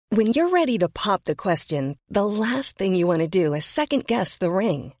When you're ready to pop the question, the last thing you want to do is second-guess the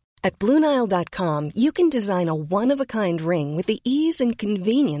ring. At BlueNile.com, you can design a one-of-a-kind ring with the ease and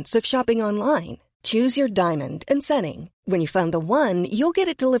convenience of shopping online. Choose your diamond and setting. When you find the one, you'll get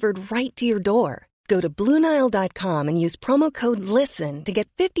it delivered right to your door. Go to BlueNile.com and use promo code LISTEN to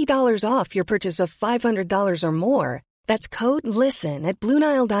get $50 off your purchase of $500 or more. That's code LISTEN at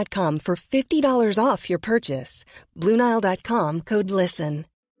BlueNile.com for $50 off your purchase. BlueNile.com, code LISTEN.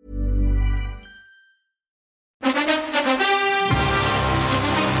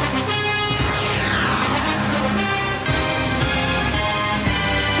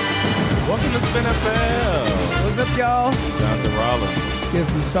 Welcome to Spin FL. What's up, y'all? Jonathan Rollins. Give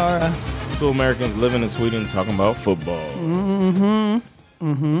from Sarah. Two Americans living in Sweden talking about football.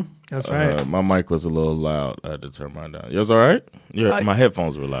 That's right. My mic was a little loud. I had to turn mine down. Yours all right? My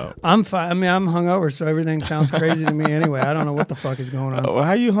headphones were loud. I'm fine. I mean, I'm hungover, so everything sounds crazy to me anyway. I don't know what the fuck is going on. Well,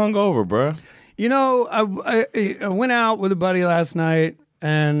 how you hungover, bro? You know, I went out with a buddy last night,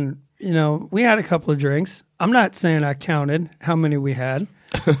 and, you know, we had a couple of drinks. I'm not saying I counted how many we had.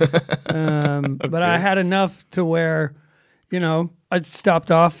 But I had enough to where, you know, I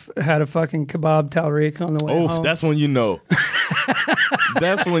stopped off, had a fucking kebab Talrik on the way home. That's when you know.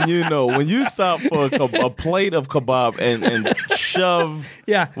 That's when you know. When you stop for a plate of kebab and shove.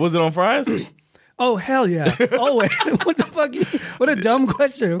 Yeah. Was it on fries? Oh, hell yeah. Oh, wait. What the fuck? What a dumb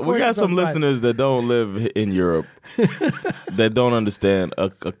question. We got some listeners that don't live in Europe that don't understand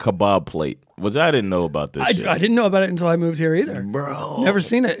a kebab plate, which I didn't know about this shit. I didn't know about it until I moved here either. Bro. Never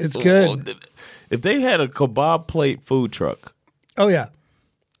seen it. It's good. If they had a kebab plate food truck. Oh, yeah.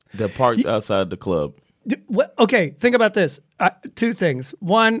 That parked outside the club. Okay, think about this. Two things.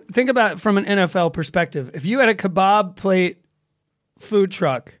 One, think about it from an NFL perspective. If you had a kebab plate food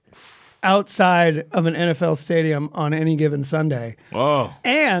truck outside of an NFL stadium on any given Sunday. Oh.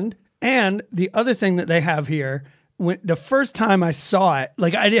 And the other thing that they have here, the first time I saw it,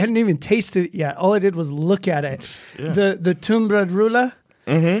 like I hadn't even tasted it yet. All I did was look at it. Yeah. The tunnbrödsrulle,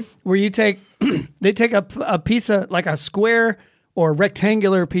 where you take, they take a piece of, like a square or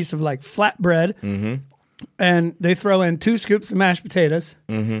rectangular piece of like flatbread, and they throw in 2 scoops of mashed potatoes,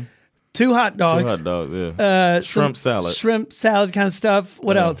 2 hot dogs. 2 hot dogs, yeah. Shrimp salad. Shrimp salad kind of stuff.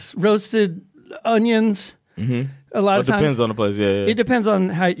 What else? Roasted onions. A lot of times. It depends on the place, yeah. It depends on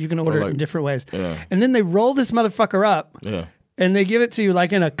how you can order it in different ways. Yeah. And then they roll this motherfucker up. Yeah. And they give it to you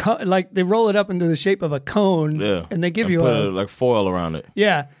like in a like they roll it up into the shape of a cone. Yeah. And they give you put like foil around it.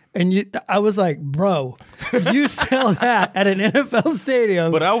 Yeah. And I was like, bro, you sell that at an NFL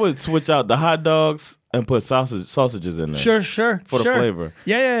stadium. But I would switch out the hot dogs and put sausages in there. Sure. For the flavor.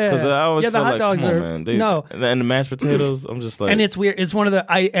 Yeah. Because I always the hot dogs are, man. And the mashed potatoes, I'm just like. And it's weird. It's one of the,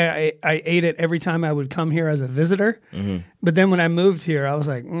 I ate it every time I would come here as a visitor. But then when I moved here, I was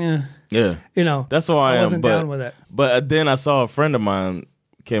like, yeah. You know. That's why I wasn't down with it. But then I saw a friend of mine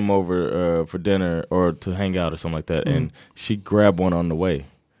came over for dinner or to hang out or something like that. And she grabbed one on the way.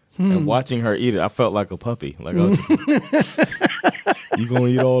 And watching her eat it, I felt like a puppy. Like I was just like, you gonna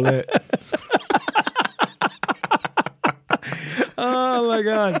eat all that? Oh my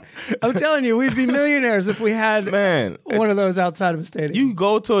God! I'm telling you, we'd be millionaires if we had one of those outside of a stadium. You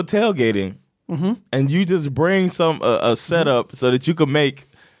go to a tailgating and you just bring a setup so that you can make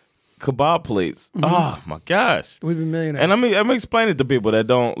kebab plates. Oh my gosh, we'd be millionaires. And I'm explaining it to people that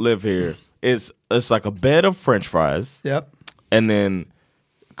don't live here. It's like a bed of French fries. Yep. And then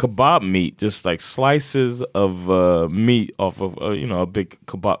kebab meat, just like slices of meat off of a big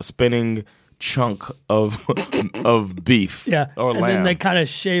kebab spinning chunk of beef, or lamb. And then they kind of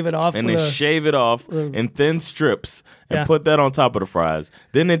shave it off, shave it off in thin strips and put that on top of the fries.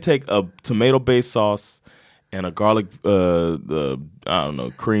 Then they take a tomato-based sauce and a garlic,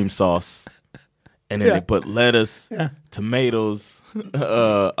 cream sauce, and then they put lettuce, tomatoes,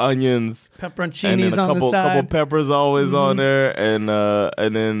 onions, pepperoncinis on the side. Couple peppers always on there, and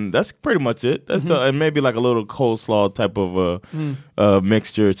then that's pretty much it. That's and maybe like a little coleslaw type of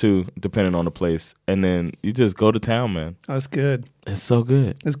mixture too, depending on the place. And then you just go to town, man. Oh, it's good. It's so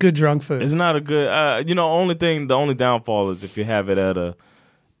good. It's good drunk food. It's not a good. The only downfall is if you have it at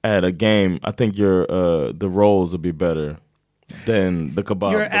a game. I think the rolls will be better than the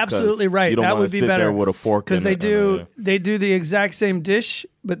kebab. You're absolutely right. You don't that want would to be sit better there with a fork because they do the exact same dish,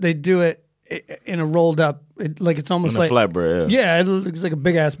 but they do it in a rolled up, like it's almost like flatbread. Yeah, it looks like a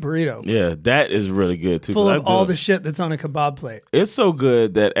big ass burrito. Yeah, that is really good too. Full of all the shit that's on a kebab plate. It's so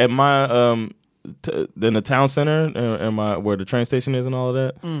good that at my in the town center and where the train station is and all of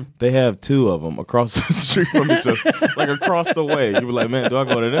that, they have 2 of them across the street from each other, like across the way. You be like, man, do I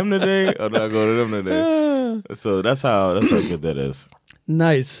go to them today or do I go to them today? So that's how good that is.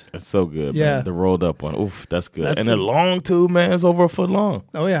 Nice. It's so good, Yeah. man. The rolled up one. Oof, that's good. That's and they're long too, man. It's over a foot long.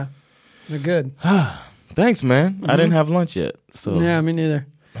 Oh, yeah. They're good. Thanks, man. I didn't have lunch yet. So Yeah, me neither.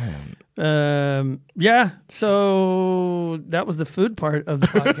 Yeah, so that was the food part of the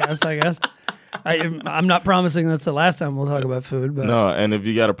podcast, I guess. I'm not promising that's the last time we'll talk about food, but No, and if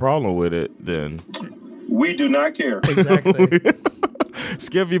you got a problem with it, then We do not care. exactly.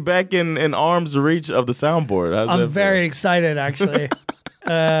 Skip, you back in arm's reach of the soundboard. How's I'm that very excited, actually.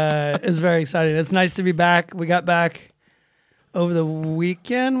 It's very exciting. It's nice to be back. We got back over the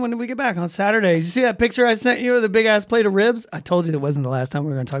weekend. When did we get back? On Saturday. Did you see that picture I sent you of the big ass plate of ribs? I told you it wasn't the last time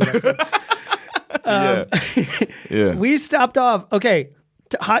we were going to talk about food. Yeah. We stopped off. Okay,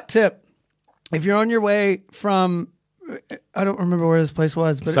 hot tip. If you're on your way from, I don't remember where this place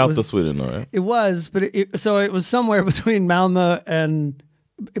was, but South of Sweden, all right? it was, but so it was somewhere between Malmö and,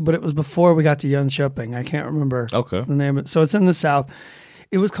 but it was before we got to Jönköping. I can't remember Okay. the name of it. So it's in the south.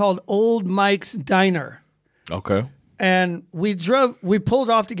 It was called Old Mike's Diner. Okay. And we pulled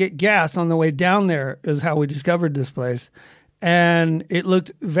off to get gas on the way down there is how we discovered this place. And it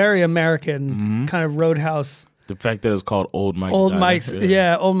looked very American, kind of roadhouse. The fact that it's called Old Mike's Old Diner. Mike's,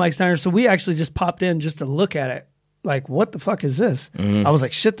 yeah, Old Mike's Diner. So we actually just popped in just to look at it. Like, what the fuck is this? I was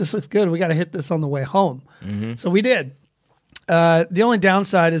like, shit, this looks good. We got to hit this on the way home. So we did. The only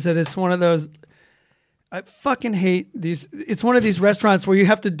downside is that it's one of those, I fucking hate these. It's one of these restaurants where you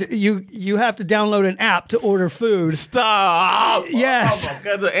have to you have to download an app to order food. Stop! Yes. Oh my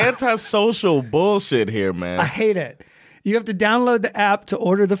God, the antisocial bullshit here, man. I hate it. You have to download the app to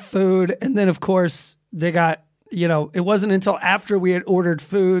order the food, and then of course they got, it wasn't until after we had ordered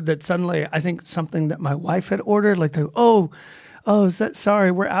food that suddenly I think something that my wife had ordered, like, is that,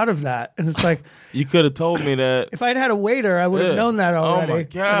 sorry, we're out of that. And it's like, You could have told me that. if I'd had a waiter, I would have Yeah. known that Oh, already. my And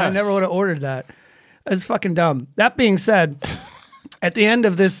I gosh. never would have ordered that. It's fucking dumb. That being said, at the end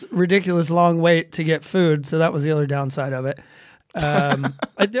of this ridiculous long wait to get food, so that was the other downside of it.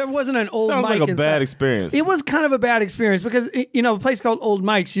 There wasn't an Old Sounds Mike like a inside. bad experience. It was kind of a bad experience because, a place called Old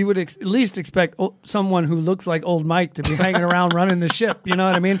Mike's, you would at least expect someone who looks like Old Mike to be hanging around running the ship. You know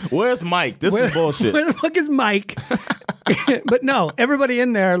what I mean? Where's Mike? This is bullshit. Where the fuck is Mike? But no, everybody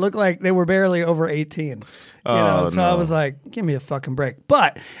in there looked like they were barely over 18. So I no. was like, give me a fucking break.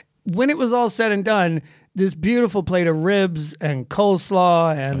 But when it was all said and done, this beautiful plate of ribs and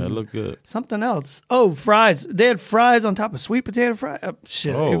coleslaw and That looked good. something else. Oh, fries. They had fries on top of sweet potato fries.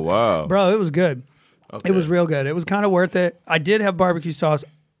 Shit. Oh, wow. Bro, it was good. Okay. It was real good. It was kind of worth it. I did have barbecue sauce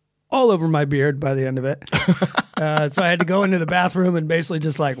all over my beard by the end of it. So I had to go into the bathroom and basically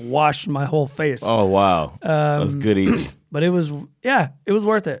just like wash my whole face. Oh, wow. That's good eating. But it was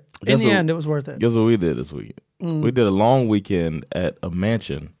worth it. In Guess the what- end, it was worth it. Guess what we did this weekend? We did a long weekend at a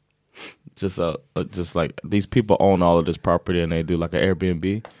mansion. Just like these people own all of this property and they do like an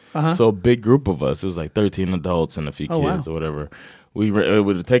Airbnb. So a big group of us. It was like 13 adults and a few kids or whatever. It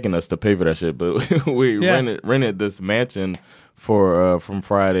would have taken us to pay for that shit, but we rented this mansion for from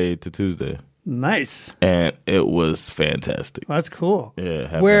Friday to Tuesday, Nice. and it was fantastic. That's cool. Yeah,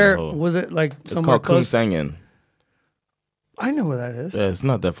 having Where the whole- was it? Like It's somewhere called close? Kungsängen. I know where that is. Yeah, it's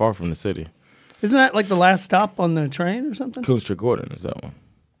not that far from the city. Isn't that like the last stop on the train or something? Kungsträdgården is that one?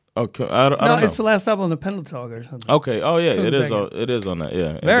 Okay, I don't No, know. it's the last stop on the Pendeltåg or something. Okay. Oh yeah, it is. Kungsängen. It is on that.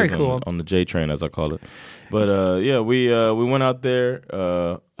 Yeah. It Very is cool. on the J train, as I call it. But we went out there.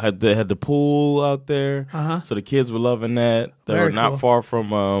 Had the pool out there. So the kids were loving that. They Very were not cool. far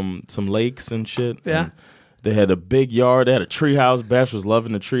from some lakes and shit. Yeah. And they had a big yard. They had a tree house. Bash was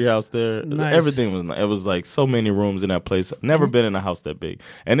loving the tree house there. Nice. Everything was nice. It was like so many rooms in that place. Never been in a house that big.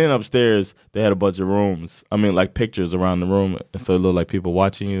 And then upstairs they had a bunch of rooms. I mean, like pictures around the room, so it looked like people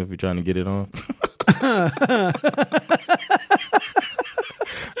watching you if you're trying to get it on.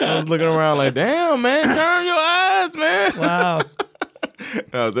 I was looking around like, damn, man, turn your eyes, man. Wow.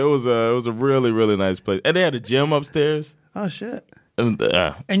 No, it was a really, really nice place. And they had a gym upstairs. Oh shit. And,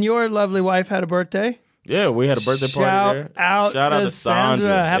 And your lovely wife had a birthday? yeah, we had a birthday party there. Shout out to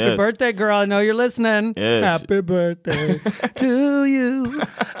Sandra. Happy Yes. birthday, girl. I know you're listening. Yes. Happy birthday to you.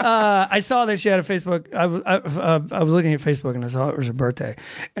 I saw that she had a Facebook. I was looking at Facebook and I saw it was her birthday.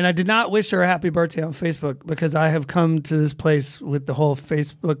 And I did not wish her a happy birthday on Facebook because I have come to this place with the whole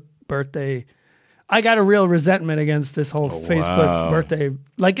Facebook birthday. I got a real resentment against this whole Facebook wow. birthday.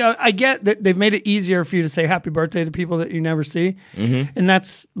 Like, I get that they've made it easier for you to say happy birthday to people that you never see. And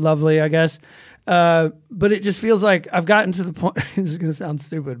that's lovely, I guess. But it just feels like I've gotten to the point. This is going to sound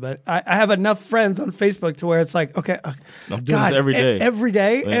stupid, but I have enough friends on Facebook to where it's like, okay, I'm doing this every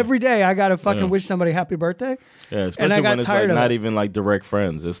day. Every day I got to fucking wish somebody happy birthday. Yeah, And I especially got when it's tired like of not it. even like direct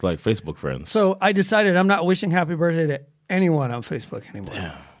friends. It's like Facebook friends. So I decided I'm not wishing happy birthday to anyone on Facebook anymore.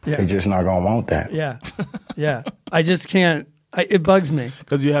 Damn. Yeah. They're just not gonna want that. Yeah. Yeah. I just can't. It bugs me.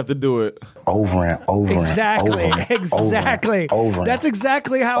 Because you have to do it. Over and over Exactly. and over and Exactly. over and That's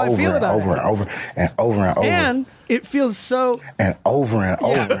exactly how I feel about over it. and over and over and over And it feels so. and over and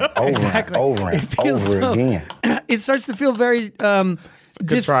over and over Exactly. and over It and feels over so- again. It starts to feel very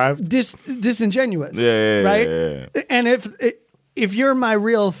Contrived? disingenuous. Yeah, right. yeah. And if you're my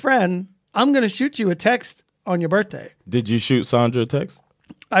real friend, I'm going to shoot you a text on your birthday. Did you shoot Sandra a text?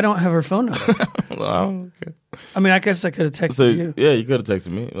 I don't have her phone number. Well, okay. I mean, I guess I could have texted So, you. yeah, you could have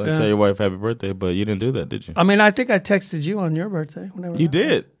texted me. Like, Yeah. tell your wife happy birthday, but you didn't do that, did you? I mean, I think I texted you on your birthday. Whenever You that was,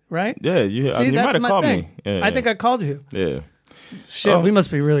 did. right? Yeah, you See, might that's have my called thing. me. Yeah, I think I called you. Yeah. Shit, Oh. we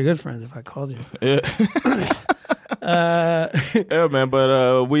must be really good friends if I called you. Yeah. Yeah, man,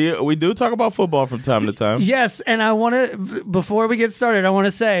 but we do talk about football from time to time. Yes, and I want to, before we get started, I want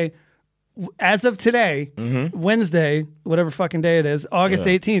to say, as of today, Wednesday, whatever fucking day it is, August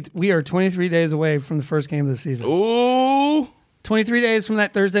 18th, we are 23 days away from the first game of the season. Ooh. 23 days from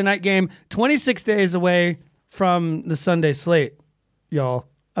that Thursday night game, 26 days away from the Sunday slate, y'all.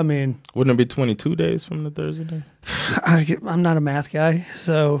 I mean, Wouldn't it be 22 days from the Thursday day? I'm not a math guy,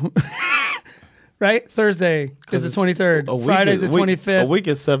 so... Right? Thursday is the 23rd. Friday's the 25th. A week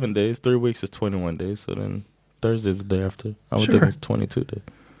is 7 days. 3 weeks is 21 days. So then Thursday's the day after. I would Sure. think it's 22 days.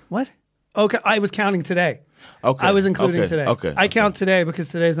 What? Okay, I was counting today. Okay. I was including okay. today. Okay. I count today because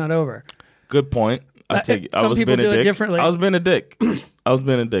today's not over. Good point. I take it. I some was people being do a it dick. differently. I was being a dick. I was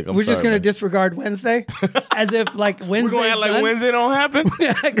being a dick. We're just going to to disregard Wednesday as if like Wednesday. We're going to act like Wednesday don't happen?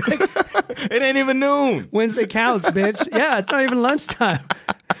 It ain't even noon. Wednesday counts, bitch. Yeah, it's not even lunchtime.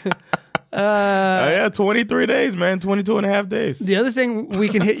 Yeah, 23 days, man. 22 and a half days. The other thing we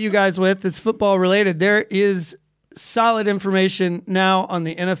can hit you guys with that's football related, there is solid information now on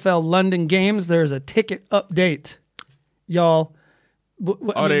the NFL London games. There's a ticket update, y'all.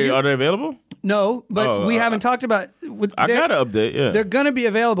 Are they available? No, but we haven't talked about. I got to update, yeah. They're going to be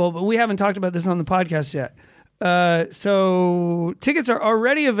available, but we haven't talked about this on the podcast yet. So tickets are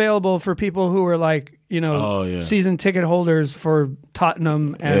already available for people who are like, season ticket holders for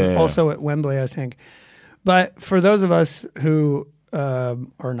Tottenham and also at Wembley, I think. But for those of us who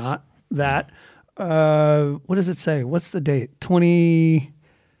are not that, what does it say? What's the date?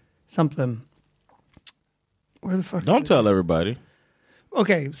 20-something. Where the fuck? Don't tell everybody.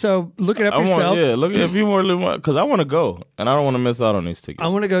 Okay, so look it up yourself. Look if you really want, because I want to go and I don't want to miss out on these tickets. I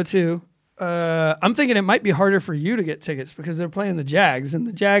want to go too. I'm thinking it might be harder for you to get tickets because they're playing the Jags, and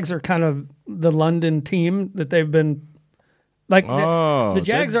the Jags are kind of the London team that they've been like. The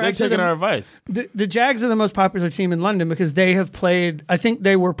Jags are they're actually taking our advice. The Jags are the most popular team in London because they have played. I think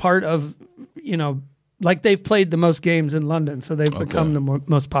they were part of, like they've played the most games in London, so they've become the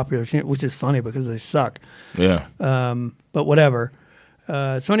most popular team, which is funny because they suck. Yeah. But whatever.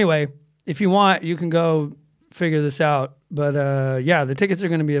 So anyway, if you want, you can go figure this out. But the tickets are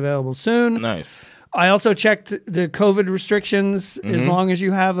going to be available soon. Nice. I also checked the COVID restrictions. As long as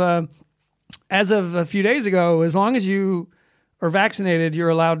you have as of a few days ago, as long as you are vaccinated, you're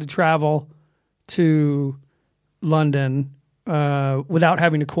allowed to travel to London without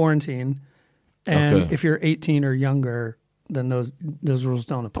having to quarantine. And if you're 18 or younger, then those rules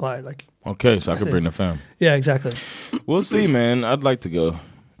don't apply. Like, okay, so I could bring the fam. yeah, exactly. We'll see, man. I'd like to go.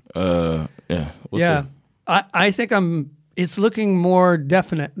 We'll see. I think it's looking more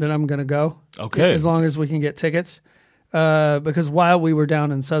definite that I'm going to go. Okay. As long as we can get tickets. Because while we were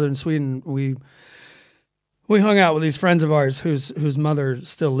down in southern Sweden, we hung out with these friends of ours whose mother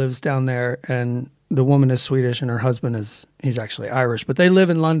still lives down there, and the woman is Swedish and her husband he's actually Irish, but they live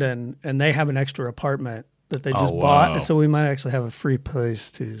in London and they have an extra apartment that they just bought, and so we might actually have a free place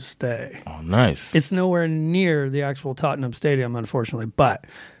to stay. Oh, nice. It's nowhere near the actual Tottenham Stadium, unfortunately, but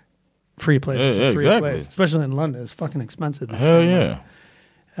free place is a free place, especially in London. It's fucking expensive. Hell yeah.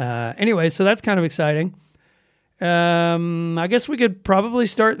 Anyway, so that's kind of exciting. I guess we could probably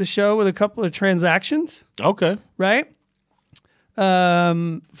start the show with a couple of transactions. Okay. Right?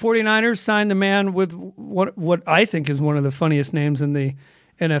 49ers signed the man with what I think is one of the funniest names in the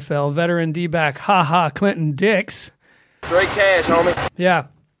NFL, veteran D-back, Clinton Dix. Straight cash, homie. Yeah.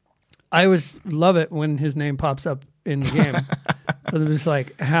 I always love it when his name pops up in the game. Because I'm just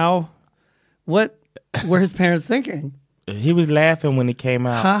like, what were his parents thinking? He was laughing when he came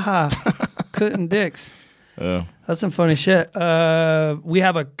out. Clinton Dix. That's some funny shit. We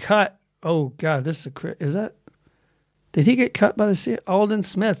have a cut. Oh, God, this is that? Did he get cut by the Seahawks? Alden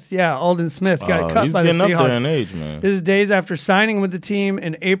Smith. Yeah, Alden Smith got cut by the Seahawks. He's getting up there in age, man. This is days after signing with the team.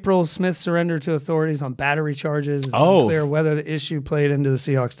 In April, Smith surrendered to authorities on battery charges. It's unclear whether the issue played into the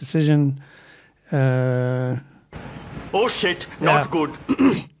Seahawks' decision. Oh shit, not good.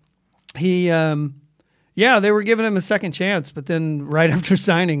 He, they were giving him a second chance, but then right after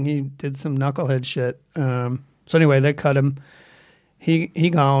signing, he did some knucklehead shit. So anyway, they cut him. He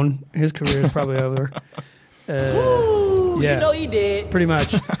gone. His career is probably over. You know he did. Pretty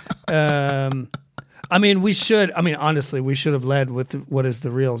much. Honestly, we should have led with what is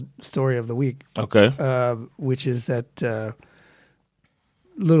the real story of the week. Okay. Which is that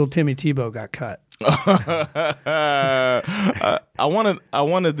little Timmy Tebow got cut. I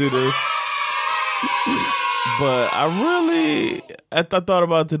want to do this, but I thought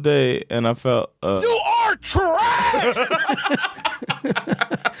about it today, and I felt You are trash!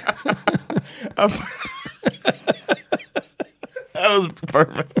 That was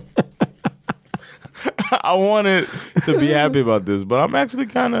perfect. I wanted to be happy about this, but I'm actually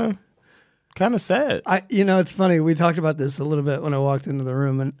kind of sad. It's funny. We talked about this a little bit when I walked into the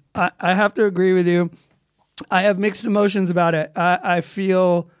room, and I have to agree with you. I have mixed emotions about it. I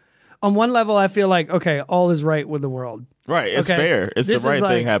feel, on one level, I feel like, okay, all is right with the world. Right, it's fair. It's the right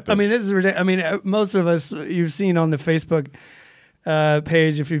thing happening. This is ridiculous. Most of us, you've seen on the Facebook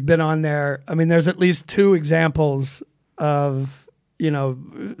page, if you've been on there, there's at least 2 examples of,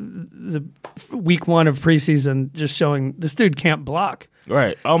 the week 1 of preseason just showing this dude can't block.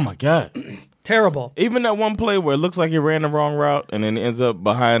 Right. Oh, my God. Terrible. Even that one play where it looks like he ran the wrong route and then ends up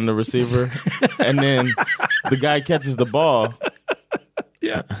behind the receiver, and then the guy catches the ball.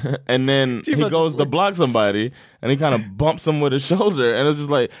 Yeah. And then he goes to block somebody, and he kind of bumps him with his shoulder, and it's just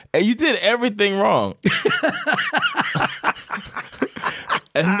like, hey, you did everything wrong.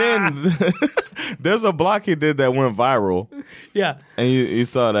 And then there's a block he did that went viral. Yeah. And you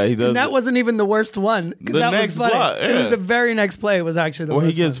saw that. And that wasn't even the worst one. The that next was funny. block, yeah. It was the very next play was actually the worst.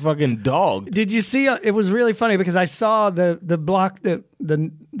 Where he gets one. fucking dogged. Did you see? It was really funny because I saw the block, the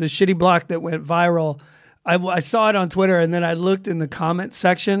shitty block that went viral. I saw it on Twitter, and then I looked in the comment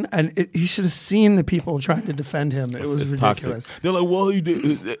section, and you should have seen the people trying to defend him. It was ridiculous. Toxic. They're like, well, he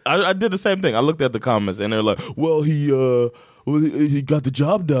did. I did the same thing. I looked at the comments, and they're like, well, he got the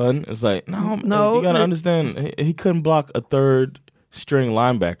job done. It's like, no, you got to understand, he couldn't block a third string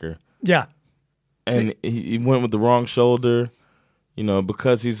linebacker. Yeah. And he went with the wrong shoulder,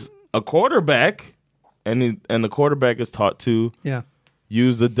 because he's a quarterback, and the quarterback is taught to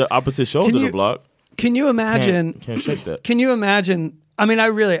use the opposite shoulder to block. Can you imagine? Can't shake that. Can you imagine? Urban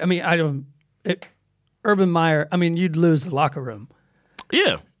Meyer, you'd lose the locker room.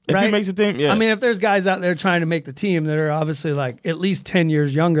 Yeah. If he makes a team, yeah. If there's guys out there trying to make the team that are obviously like at least 10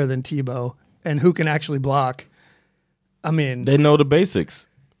 years younger than Tebow and who can actually block, they know the basics.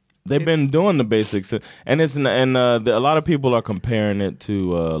 They've been doing the basics, and a lot of people are comparing it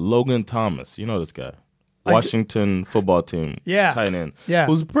to Logan Thomas. You know this guy, Washington football team, tight end,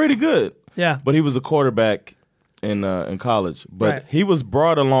 who's pretty good. Yeah, but he was a quarterback in college. But he was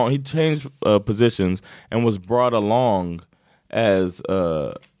brought along. He changed positions and was brought along as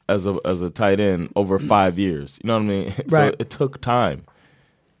a tight end over 5 years. You know what I mean? So it took time.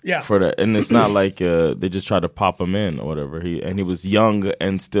 Yeah. For that, and it's not like they just tried to pop him in or whatever. He was young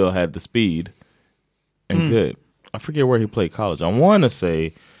and still had the speed and good. I forget where he played college. I want to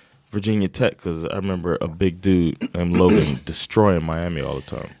say Virginia Tech because I remember a big dude named Logan destroying Miami all the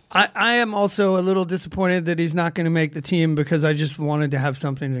time. I am also a little disappointed that he's not going to make the team because I just wanted to have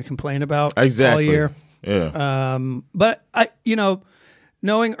something to complain about all year. Yeah. But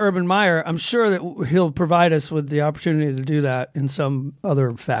knowing Urban Meyer, I'm sure that he'll provide us with the opportunity to do that in some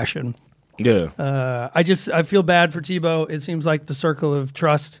other fashion. Yeah. I feel bad for Tebow. It seems like the circle of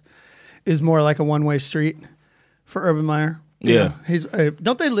trust is more like a one-way street for Urban Meyer. Yeah. He's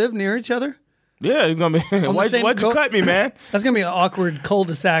don't they live near each other? Yeah, he's gonna be. Why'd you cut me, man? That's gonna be an awkward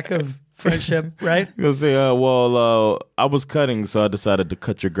cul-de-sac of friendship, right? He's gonna say, I was cutting, so I decided to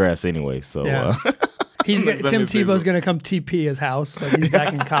cut your grass anyway. So yeah. Tim Tebow's gonna come TP his house like he's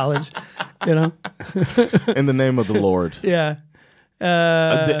back in college, In the name of the Lord. Yeah.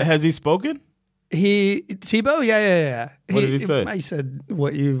 Has he spoken? Tebow? Yeah. What did he say? He said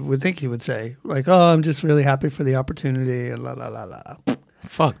what you would think he would say, like, "Oh, I'm just really happy for the opportunity," and la la la la.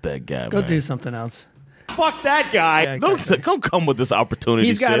 Fuck that guy. Go do something else. Fuck that guy. Yeah, exactly. Don't come with this opportunity.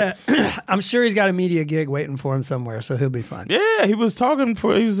 He's got I'm sure he's got a media gig waiting for him somewhere, so he'll be fine. Yeah, he was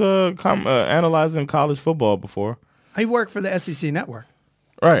analyzing college football before. He worked for the SEC network.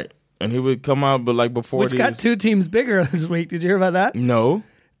 Right. And he would come out, but like before, which got 2 teams bigger this week. Did you hear about that? No.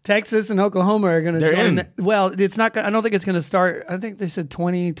 Texas and Oklahoma are going to join. In. Well, it's not. I don't think it's going to start. I think they said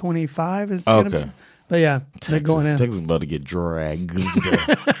 2025 is going to be. But yeah, they're going in. Texas is about to get dragged.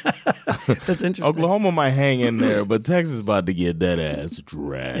 That's interesting. Oklahoma might hang in there, but Texas is about to get that ass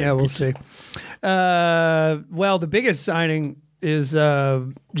dragged. Yeah, we'll see. Well, the biggest signing is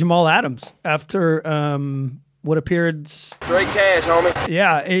Jamal Adams after what appeared. Straight cash, homie.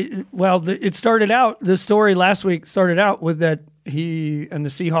 Yeah. It started out. This story last week started out with that he and the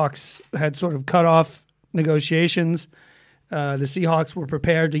Seahawks had sort of cut off negotiations. The Seahawks were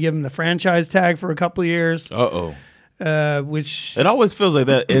prepared to give him the franchise tag for a couple of years. Which it always feels like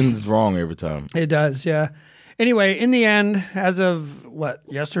that ends wrong every time. It does, yeah. Anyway, in the end, as of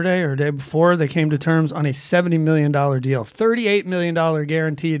yesterday or day before, they came to terms on a $70 million deal. $38 million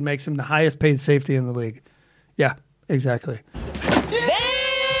guaranteed makes him the highest paid safety in the league. Yeah, exactly.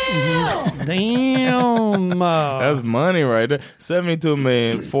 Damn. That's money right there. $72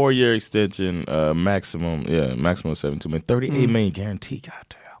 million, 4-year extension, maximum 72 million. $38 million guaranteed,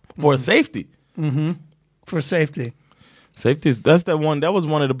 goddamn. For a safety. Mm-hmm. For safety. Safety, that was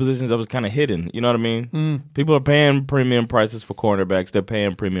one of the positions that was kind of hidden. You know what I mean? People are paying premium prices for cornerbacks. They're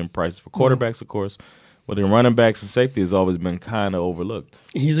paying premium prices for quarterbacks, of course. But in running backs and safety has always been kind of overlooked.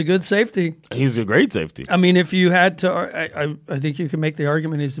 He's a good safety. He's a great safety. I mean, if you had to, I think you can make the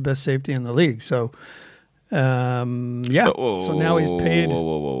argument he's the best safety in the league. So, yeah. So now he's paid.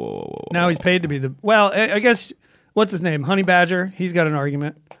 Now he's paid to be the. Well, I guess what's his name? Honey Badger. He's got an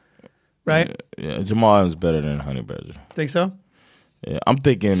argument, right? Yeah, Jamal Adams better than Honey Badger. Think so? Yeah, I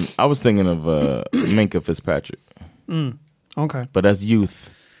was thinking of Minkah Fitzpatrick. Okay, but that's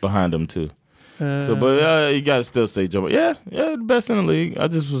youth behind him too. But you gotta still say Jamal. Yeah, the best in the league. I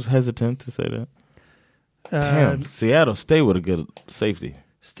just was hesitant to say that. Damn, Seattle stay with a good safety.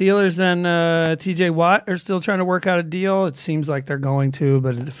 Steelers and T.J. Watt are still trying to work out a deal. It seems like they're going to,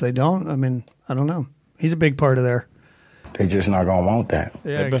 but if they don't, I mean, I don't know. He's a big part of there. They just not gonna want that. Yeah,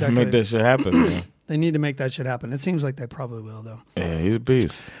 they better exactly. make that shit happen, man. They need to make that shit happen. It seems like they probably will, though. Yeah, he's a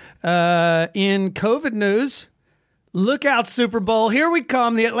beast. In COVID news, look out, Super Bowl. Here we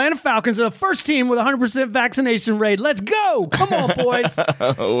come. The Atlanta Falcons are the first team with 100% vaccination rate. Let's go. Come on, boys.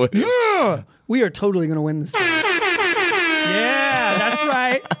 Yeah. We are totally going to win this thing. Yeah, that's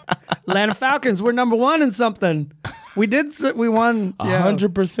right. Atlanta Falcons, we're number one in something. We won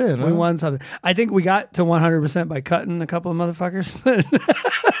 100%. We won something. I think we got to 100% by cutting a couple of motherfuckers.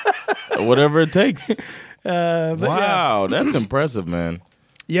 Whatever it takes. Wow, that's impressive, man.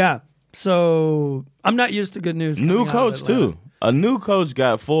 Yeah. So I'm not used to good news. New coach too. A new coach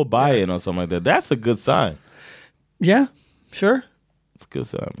got full buy-in on something like that. That's a good sign. Yeah, sure. It's a good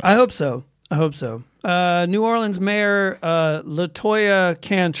sign, man. I hope so. New Orleans Mayor LaToya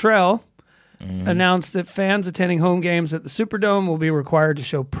Cantrell announced that fans attending home games at the Superdome will be required to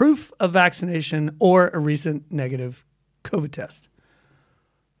show proof of vaccination or a recent negative COVID test.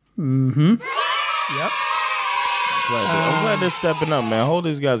 Mm-hmm. Yep. I'm glad they're stepping up, man. Hold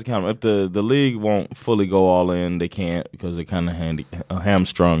these guys accountable. If the league won't fully go all in, they can't because they're kind of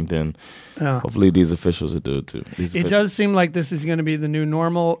hamstrung, then hopefully these officials will do it too. It does seem like this is going to be the new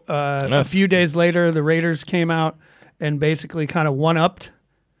normal. A few days later, the Raiders came out and basically kind of one-upped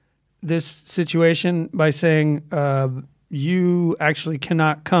this situation by saying you actually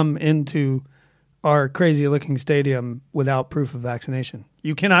cannot come into our crazy-looking stadium without proof of vaccination.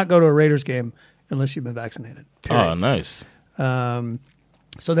 You cannot go to a Raiders game unless you've been vaccinated. Period. Oh, nice.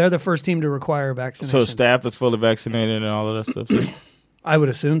 So they're the first team to require vaccination. So staff is fully vaccinated and all of that stuff? Too? I would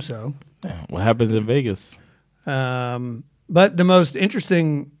assume so. What happens in Vegas? But the most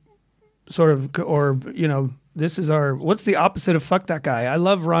interesting sort of, this is what's the opposite of fuck that guy? I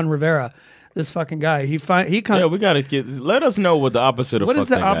love Ron Rivera, this fucking guy. We got to let us know what the opposite of fuck that guy is.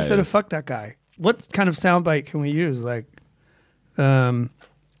 What is the opposite of fuck that guy? What kind of soundbite can we use? Like,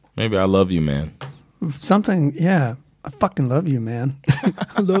 maybe I love you, man. Something, yeah. I fucking love you, man.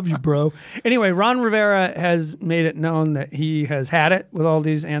 I love you, bro. Anyway, Ron Rivera has made it known that he has had it with all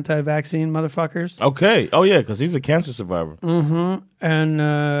these anti-vaccine motherfuckers. Okay. Oh yeah, because he's a cancer survivor. Mm-hmm.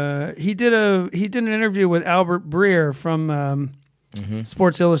 And he did an interview with Albert Breer from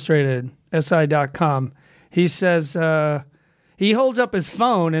Sports Illustrated, SI.com. He says he holds up his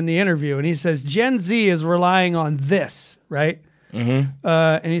phone in the interview and he says Gen Z is relying on this, right? Mm-hmm.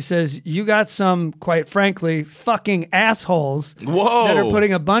 And he says, you got some, quite frankly, fucking assholes that are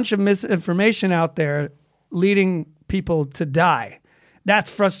putting a bunch of misinformation out there leading people to die. That's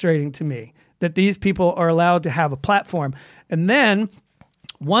frustrating to me, that these people are allowed to have a platform. And then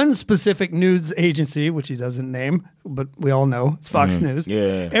one specific news agency, which he doesn't name, but we all know, it's Fox News.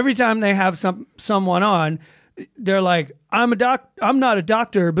 Yeah. Every time they have someone on, they're like, I'm not a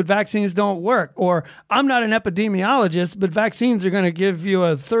doctor, but vaccines don't work. Or I'm not an epidemiologist, but vaccines are going to give you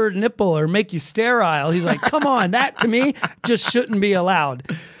a third nipple or make you sterile. He's like, come on, that to me just shouldn't be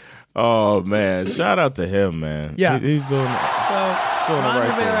allowed. Oh man, shout out to him, man. Yeah. He's doing. So doing the Ron right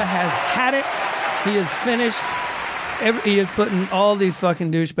Rivera thing. has had it. He is finished. He is putting all these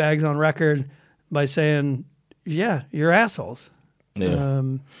fucking douchebags on record by saying, "Yeah, you're assholes." Yeah.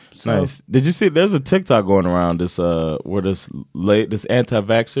 So, Nice. Did you see? There's a TikTok going around this where this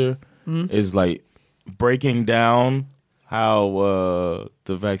anti-vaxxer is like breaking down how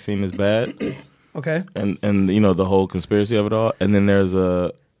the vaccine is bad, Okay. and you know the whole conspiracy of it all. And then there's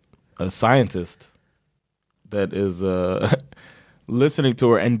a scientist that is listening to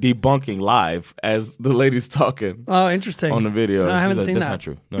her and debunking live as the lady's talking. Oh, interesting. On the video. No, I haven't She's seen that's that. not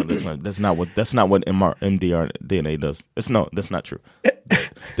true. No, that's not what mRNA does. That's not true.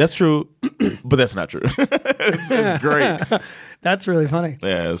 That's true, but that's not true. it's great. That's really funny.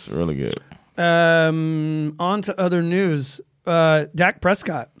 Yeah, it's really good. On to other news. Dak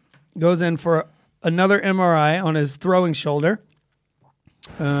Prescott goes in for another MRI on his throwing shoulder.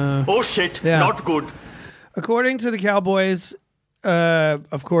 Oh shit, Yeah. not good. According to the Cowboys,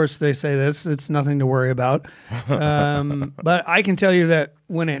 of course they say this, it's nothing to worry about. But I can tell you that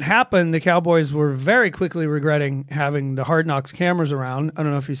when it happened, the Cowboys were very quickly regretting having the Hard Knocks cameras around. I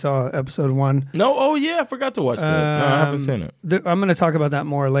don't know if you saw episode 1. No, oh yeah, I forgot to watch that. No, I haven't seen it. I'm going to talk about that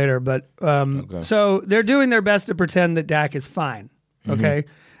more later. But So they're doing their best to pretend that Dak is fine. Okay.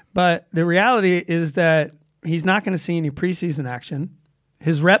 But the reality is that he's not going to see any preseason action.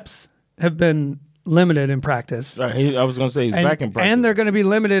 His reps have been limited in practice. Right, I was going to say he's back in practice. And they're going to be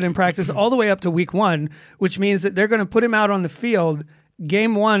limited in practice all the way up to week 1, which means that they're going to put him out on the field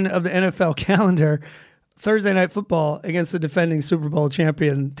game 1 of the NFL calendar, Thursday Night Football against the defending Super Bowl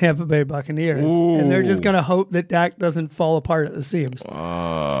champion Tampa Bay Buccaneers. Ooh. And they're just going to hope that Dak doesn't fall apart at the seams.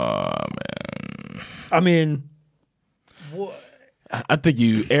 Oh man. I mean, I think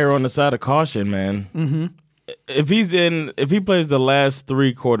you err on the side of caution, man. Mm-hmm. If he plays the last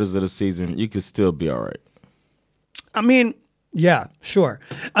 3 quarters of the season, you could still be all right. I mean, yeah, sure.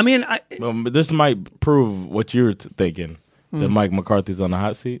 I mean, But this might prove what you were thinking, that Mike McCarthy's on the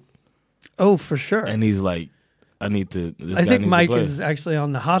hot seat. oh, for sure. And he's like, I think Mike is actually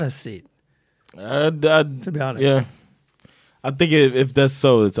on the hottest seat, to be honest. Yeah. I think if that's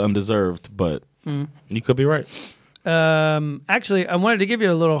so, it's undeserved, but you could be right. Actually, I wanted to give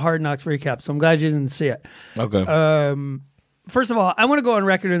you a little Hard Knocks recap, so I'm glad you didn't see it. Okay. First of all, I want to go on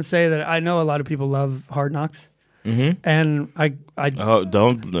record and say that I know a lot of people love Hard Knocks, and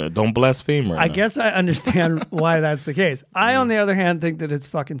Don't blaspheme right I now. guess I understand why that's the case. I, on the other hand, think that it's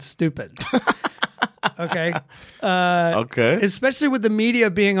fucking stupid. Okay. Okay. Especially with the media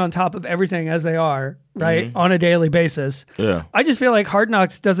being on top of everything as they are, right, on a daily basis. Yeah. I just feel like Hard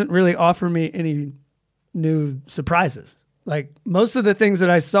Knocks doesn't really offer me any new surprises. Like most of the things that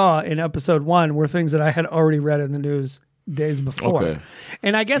I saw in episode 1 were things that I had already read in the news days before. Okay.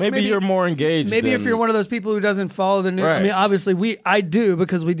 And I guess Maybe you're more engaged. Maybe if than- you're one of those people who doesn't follow the news. I Right. mean, obviously I do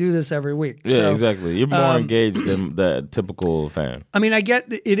because we do this every week. Yeah, So, exactly. You're more engaged than the typical fan. I mean, I get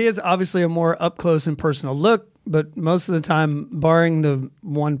that it is obviously a more up close and personal look, but most of the time, barring the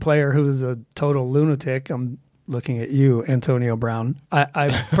one player who is a total lunatic, I'm looking at you, Antonio Brown. I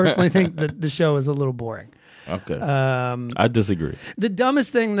personally think that the show is a little boring. Okay. I disagree. The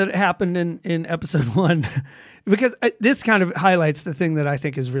dumbest thing that happened in episode 1, because this kind of highlights the thing that I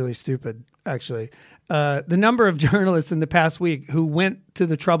think is really stupid, actually. The number of journalists in the past week who went to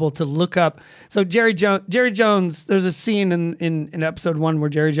the trouble to look up. So Jerry Jones, there's a scene in episode 1 where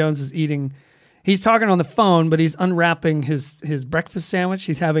Jerry Jones is eating. He's talking on the phone, but he's unwrapping his breakfast sandwich.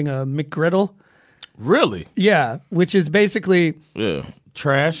 He's having a McGriddle. Really? Yeah, which is basically... Yeah.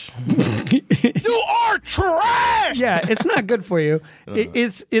 Trash. You are trash! Yeah, it's not good for you.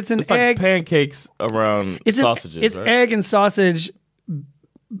 It's an It's like egg. pancakes around sausages. It's right? egg and sausage.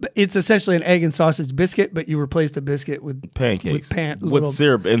 It's essentially an egg and sausage biscuit, but you replace the biscuit with pancakes with with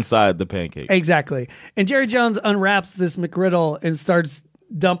syrup inside the pancake. Exactly. And Jerry Jones unwraps this McGriddle and starts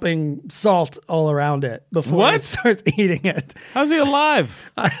dumping salt all around it before he What? starts eating it. How's he alive?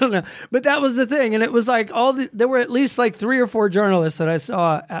 I don't know, but that was the thing, and it was like there were at least like 3 or 4 journalists that I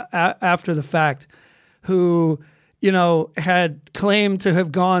saw after the fact who, you know, had claimed to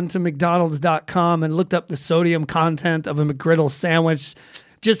have gone to McDonald's.com and looked up the sodium content of a McGriddle sandwich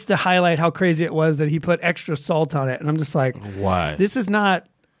just to highlight how crazy it was that he put extra salt on it, and I'm just like, Why? this is not.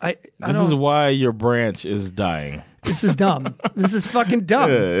 This is why your branch is dying. This is dumb. This is fucking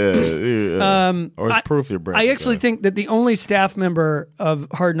dumb. Yeah. Or it's proof your branch. I is actually dying. think that the only staff member of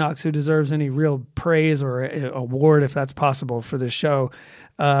Hard Knocks who deserves any real praise or award, if that's possible, for this show,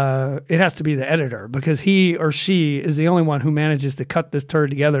 it has to be the editor, because he or she is the only one who manages to cut this turd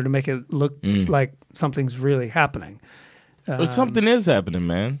together to make it look like something's really happening. But something is happening,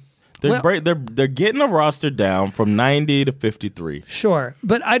 man. They're getting a roster down from 90 to 53. Sure,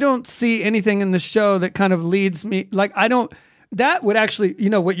 but I don't see anything in the show that kind of leads me. Like that would actually,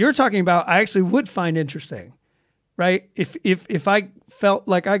 what you're talking about, I actually would find interesting, right? If I felt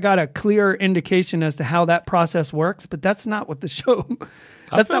like I got a clear indication as to how that process works, but that's not what the show.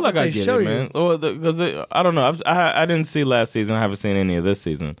 I feel like I get it, man. Because I don't know. I didn't see last season. I haven't seen any of this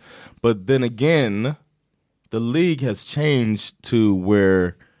season. But then again, the league has changed to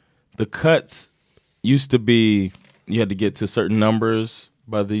where the cuts used to be you had to get to certain numbers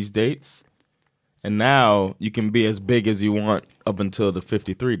by these dates. And now you can be as big as you want up until the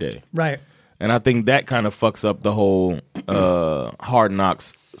 53 day. Right. And I think that kind of fucks up the whole Hard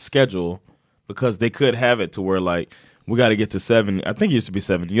Knocks schedule because they could have it to where, like, we got to get to 70. I think it used to be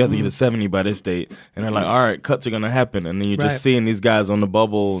 70. You have to get to 70 by this date. And they're like, all right, cuts are going to happen. And then you're just seeing these guys on the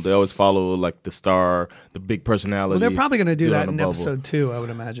bubble. They always follow, like, the star, the big personality. Well, they're probably going to do that in episode 2, I would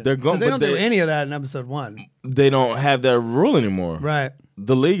imagine. Because they don't do any of that in episode 1. They don't have that rule anymore. Right.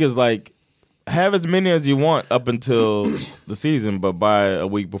 The league is like, have as many as you want up until the season, but by a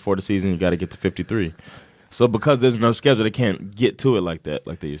week before the season, you got to get to 53. So because there's no schedule, they can't get to it like that,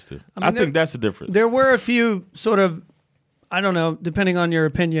 like they used to. I think that's the difference. There were a few sort of, I don't know, depending on your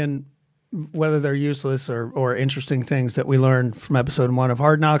opinion, whether they're useless or interesting things that we learned from episode 1 of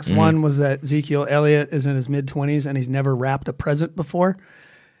Hard Knocks. One was that Ezekiel Elliott is in his mid-20s and he's never wrapped a present before.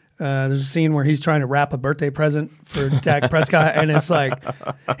 There's a scene where he's trying to wrap a birthday present for Dak Prescott, and it's like,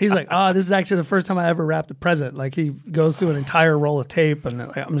 he's like, this is actually the first time I ever wrapped a present. Like, he goes through an entire roll of tape, and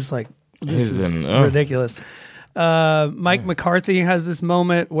I'm just like, this is ridiculous. Mike McCarthy has this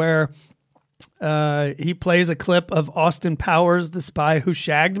moment where he plays a clip of Austin Powers, the spy who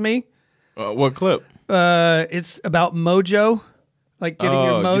shagged me. What clip? It's about mojo. Like getting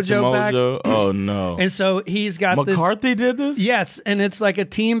your mojo back. Oh, no. And so he's got McCarthy did this? Yes, and it's like a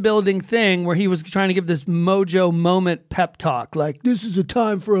team building thing where he was trying to give this mojo moment pep talk. Like, this is a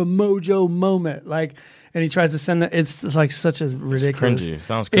time for a mojo moment. Like, and he tries to send that. It's like such a ridiculous. It's cringy.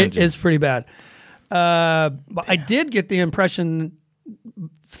 Sounds cringy. It is pretty bad. But I did get the impression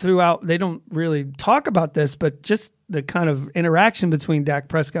throughout, they don't really talk about this, but just the kind of interaction between Dak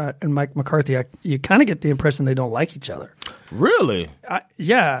Prescott and Mike McCarthy, you kind of get the impression they don't like each other. Really?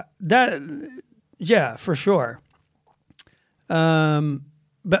 Yeah, for sure.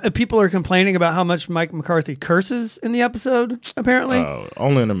 But people are complaining about how much Mike McCarthy curses in the episode, apparently. Oh,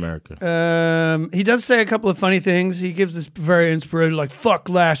 only in America. He does say a couple of funny things. He gives this very inspirational, like, fuck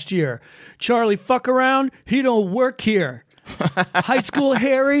last year. Charlie fuck around, he don't work here. High school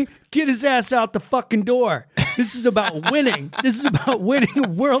Harry, get his ass out the fucking door. This is about winning. This is about winning a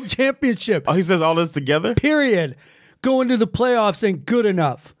world championship. Oh, he says all this together? Period. Going to the playoffs ain't good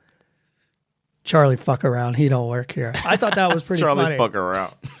enough. Charlie fuck around, he don't work here. I thought that was pretty funny. Charlie fuck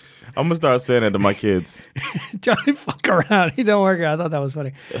around. I'm going to start saying that to my kids. Charlie fuck around, he don't work here. I thought that was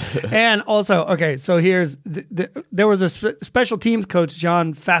funny. And also, okay, so here's, there was a special teams coach,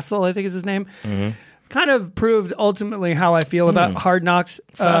 John Fassel, I think is his name. Mm-hmm. Kind of proved ultimately how I feel about Hard Knocks.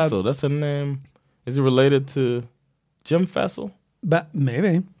 Fassel, that's a name. Is it related to Jim Fassel? But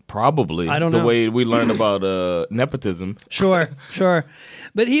maybe. Probably. I don't know. The way we learned about nepotism. Sure.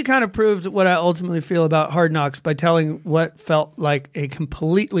 But he kind of proved what I ultimately feel about Hard Knocks by telling what felt like a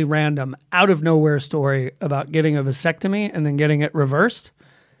completely random, out of nowhere story about getting a vasectomy and then getting it reversed.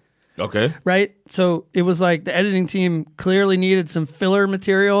 Okay. Right? So it was like the editing team clearly needed some filler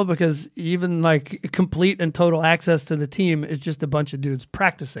material because even like complete and total access to the team is just a bunch of dudes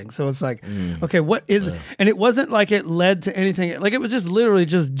practicing. So it's like, okay, what is it? And it wasn't like it led to anything. Like it was just literally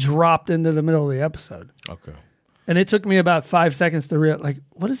just dropped into the middle of the episode. Okay. And it took me about 5 seconds to realize, like,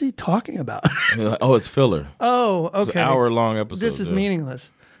 what is he talking about? Oh, it's filler. Oh, okay. It's an hour-long episode. This is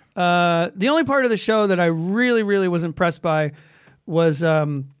meaningless. The only part of the show that I really, really was impressed by was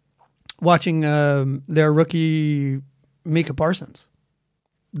watching their rookie Micah Parsons.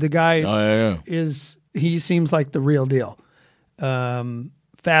 The guy he seems like the real deal.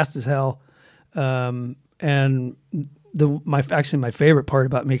 Fast as hell. And my favorite part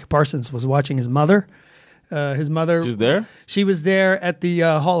about Micah Parsons was watching his mother. His mother, she's there? She was there at the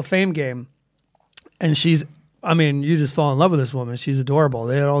Hall of Fame game. And you just fall in love with this woman. She's adorable.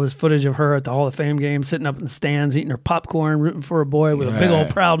 They had all this footage of her at the Hall of Fame game, sitting up in the stands, eating her popcorn, rooting for a boy with a big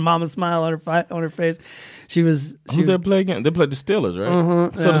old proud mama smile on her face. Who they play again? They played the Steelers,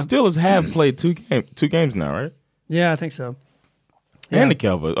 right? So the Steelers have played two games now, right? Yeah, I think so. Yeah. And the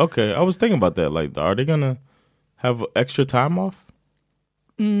Cowboys. Okay, I was thinking about that. Like, are they gonna have extra time off?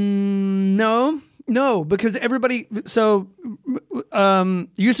 No, because everybody. So,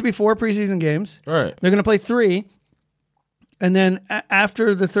 used to be 4 preseason games. Right. They're going to play 3, And then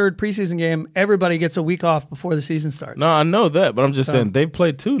after the third preseason game, everybody gets a week off before the season starts. No, I know that, but I'm just saying they've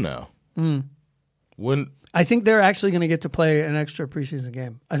played 2 now. When I think they're actually going to get to play an extra preseason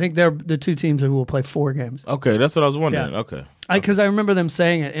game. I think they're the 2 teams who will play 4 games. Okay, that's what I was wondering. Yeah. Okay. Because I remember them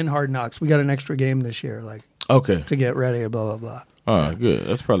saying it in Hard Knocks. We got an extra game this year, like to get ready, blah, blah, blah. All right, good.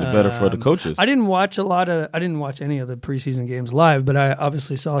 That's probably better for the coaches. I didn't watch any of the preseason games live, but I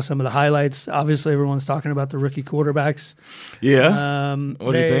obviously saw some of the highlights. Obviously, everyone's talking about the rookie quarterbacks. Yeah.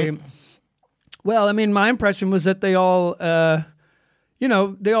 What do you think? Well, I mean, my impression was that they all,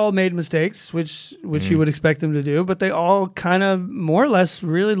 they all made mistakes, which you would expect them to do, but they all kind of more or less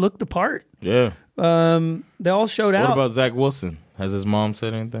really looked the part. Yeah. They all showed out. What about Zach Wilson? Has his mom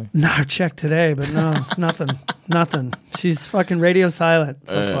said anything? No, I checked today, but no, it's nothing. Nothing. She's fucking radio silent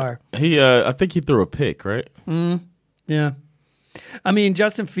so far. I think he threw a pick, right? Yeah. I mean,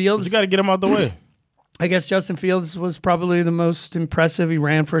 Justin Fields. But you got to get him out the way. I guess Justin Fields was probably the most impressive. He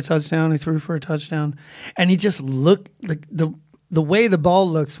ran for a touchdown. He threw for a touchdown. And he just looked like the way the ball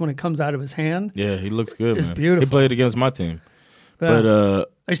looks when it comes out of his hand. Yeah, he looks good, It's man. beautiful. He played against my team. Yeah. But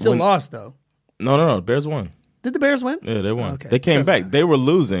they still lost, though. No. Bears won. Did the Bears win? Yeah, they won. Okay. They came back. They were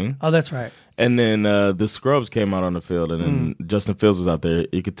losing. Oh, that's right. And then the scrubs came out on the field, and then Justin Fields was out there.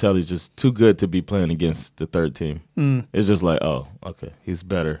 You could tell he's just too good to be playing against the third team. It's just like, oh, okay, he's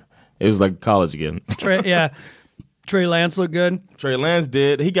better. It was like college again. Trey Lance looked good. Trey Lance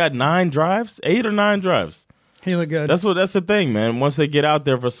did. He got 8 or 9 drives. He looked good. That's the thing, man. Once they get out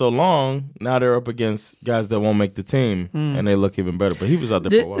there for so long, now they're up against guys that won't make the team, and they look even better. But he was out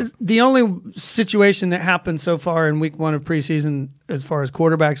there for a while. The only situation that happened so far in week 1 of preseason, as far as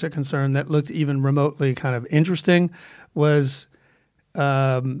quarterbacks are concerned, that looked even remotely kind of interesting was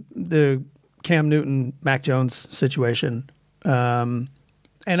the Cam Newton, Mac Jones situation. And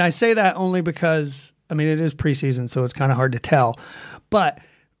I say that only because, I mean, it is preseason, so it's kind of hard to tell. But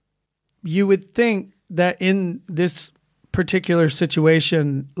you would think that in this particular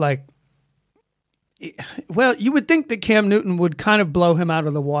situation, you would think that Cam Newton would kind of blow him out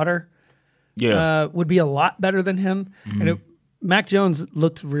of the water. Yeah. Would be a lot better than him. And Mac Jones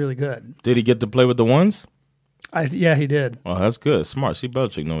looked really good. Did he get to play with the ones? Yeah, he did. Oh, that's good. Smart. See,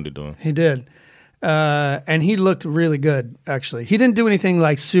 Belichick know what he's doing. He did. And he looked really good, actually. He didn't do anything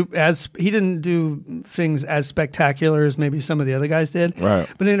he didn't do things as spectacular as maybe some of the other guys did. Right.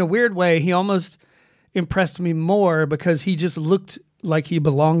 But in a weird way, he almost impressed me more because he just looked like he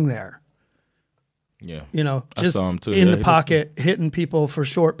belonged there. Yeah. Just I saw him too. in the pocket, hitting people for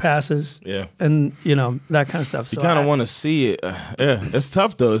short passes. Yeah. And, that kind of stuff. You So kind of want to see it. Yeah. It's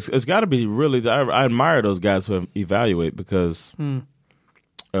tough, though. It's got to be really – I admire those guys who evaluate because on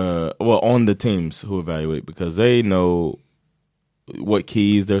the teams who evaluate because they know what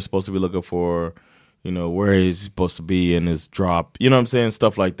keys they're supposed to be looking for, where he's supposed to be in his drop. You know what I'm saying?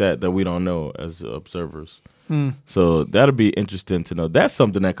 Stuff like that we don't know as observers. So that'll be interesting to know. That's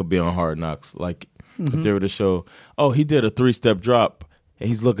something that could be on Hard Knocks. Like if they were to show, he did a 3-step drop and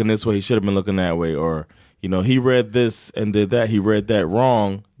he's looking this way. He should have been looking that way. Or, he read this and did that. He read that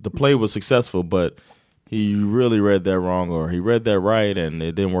wrong. The play was successful, but he really read that wrong, or he read that right and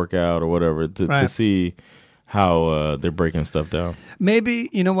it didn't work out or whatever to see how they're breaking stuff down. maybe,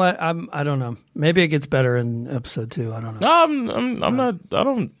 you know what? I don't know. Maybe it gets better in episode 2. I don't know. No, I'm not. I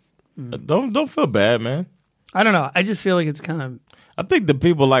don't feel bad, man. I don't know. I just feel like it's kind of. I think the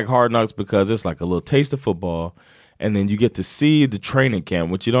people like Hard Knocks because it's like a little taste of football, and then you get to see the training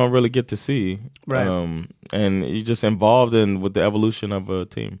camp, which you don't really get to see. Right. And you're just involved with the evolution of a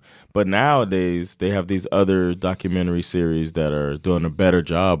team. But nowadays, they have these other documentary series that are doing a better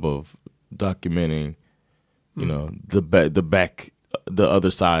job of documenting, the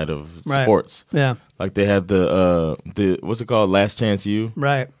other side of sports. Yeah. Like they had the what's it called, Last Chance U?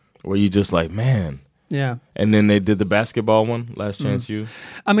 Right. Where you just like, man. Yeah. And then they did the basketball one, Last Chance U.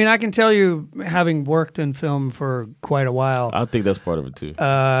 I mean, I can tell you, having worked in film for quite a while, I think that's part of it too.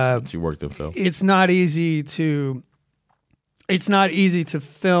 You worked in film. It's not easy to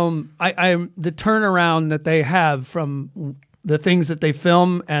film. The turnaround that they have from the things that they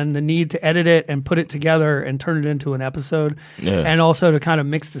film and the need to edit it and put it together and turn it into an episode, and also to kind of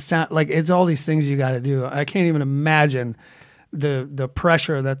mix the sound. Like, it's all these things you got to do. I can't even imagine the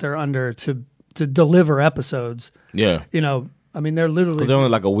pressure that they're under to deliver episodes. Yeah. I mean, they're literally... Because they're only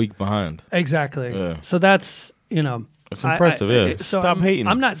like a week behind. Exactly. Yeah. So that's, It's impressive, Stop hating.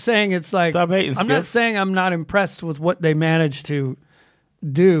 I'm not saying it's like... Stop hating, I'm not saying I'm not impressed with what they managed to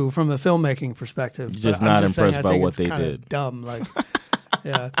do from a filmmaking perspective. You're just not impressed by what they kinda did. Dumb. Like,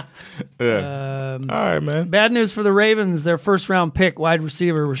 Yeah. Yeah. All right, man. Bad news for the Ravens. Their first-round pick, wide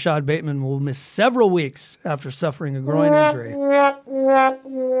receiver Rashad Bateman, will miss several weeks after suffering a groin injury. That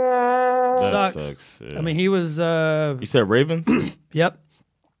sucks. Yeah. I mean, he was... you said Ravens? Yep.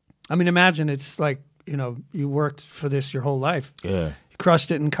 I mean, imagine it's like, you worked for this your whole life. Yeah. You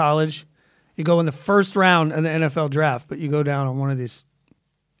crushed it in college. You go in the first round in the NFL draft, but you go down on one of these,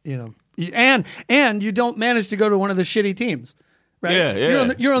 and you don't manage to go to one of the shitty teams. Right? Yeah.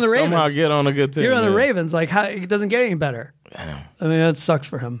 You're on the Ravens. Somehow get on a good team. You're on the Ravens. Like, how, it doesn't get any better. Damn. I mean, that sucks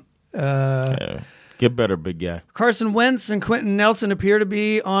for him. Get better, big guy. Carson Wentz and Quentin Nelson appear to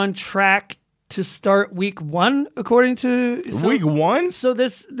be on track to start week 1, according to... Week 1? So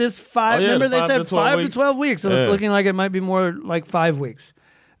this 5... remember they said 5 to 12 weeks. So it's looking like it might be more like 5 weeks.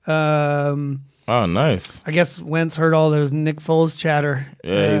 Oh, nice. I guess Wentz heard all those Nick Foles chatter.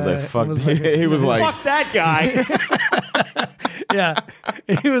 Yeah, he's like, fuck. He was like... Fuck that guy. Yeah.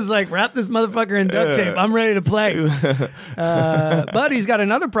 He was like, wrap this motherfucker in duct tape. I'm ready to play. But he's got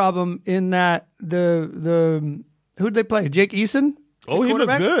another problem in that who'd they play? Jake Eason? Oh, he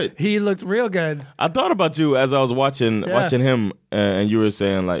looked good. He looked real good. I thought about you as I was watching him, and you were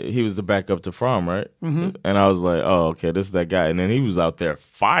saying like he was the backup to Fromm, right? Mm-hmm. And I was like, oh, okay, this is that guy. And then he was out there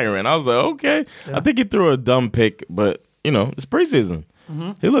firing. I was like, okay. Yeah. I think he threw a dumb pick, but it's preseason.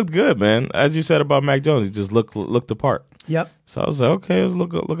 Mm-hmm. He looked good, man. As you said about Mac Jones, he just looked the part. Yep. So I was like, okay, it's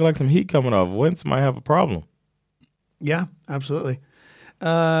looking like some heat coming off. Wentz might have a problem. Yeah, absolutely.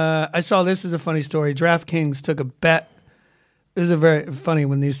 I saw this as a funny story. DraftKings took a bet. This is very funny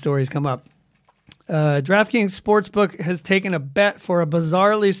when these stories come up. DraftKings Sportsbook has taken a bet for a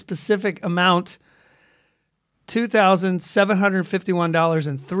bizarrely specific amount,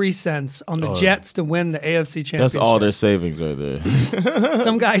 $2,751.03 on the Jets to win the AFC Championship. That's all their savings right there.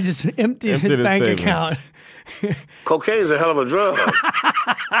 Some guy just emptied his bank savings. account. Cocaine's a hell of a drug.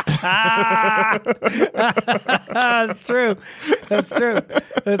 That's true.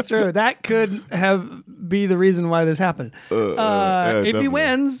 That could be the reason why this happened. If he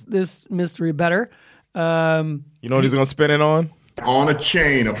wins this mystery better, you know what he's gonna spend it on? On a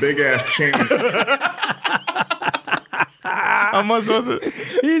chain, a big ass chain. How much was it?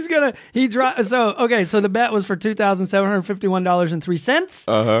 So the bet was for $2,751.03.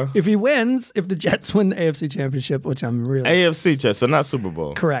 Uh-huh. If the Jets win the AFC Championship, which I'm really AFC Championship, so not Super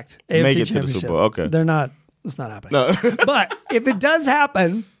Bowl. Correct. Make AFC it to the Super Bowl. Okay. They're not. It's not happening. No. But if it does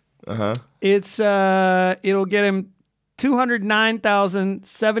happen, it'll get him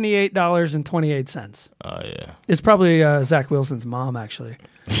 $209,078.28. Oh yeah. It's probably Zach Wilson's mom, actually.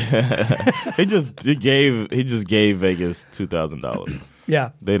 He just gave Vegas $2,000.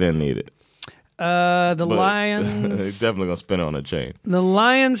 Yeah. They didn't need it. The Lions... They're definitely going to spend it on a chain. The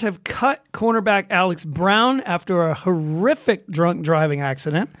Lions have cut cornerback Alex Brown after a horrific drunk driving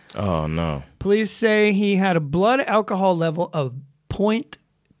accident. Oh, no. Police say he had a blood alcohol level of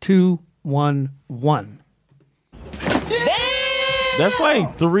 0.211. That's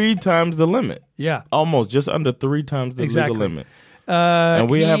like 3 times the limit. Yeah. Almost, just under 3 times the Exactly. legal limit. And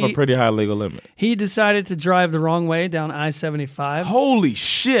we have a pretty high legal limit. He decided to drive the wrong way down I-75. Holy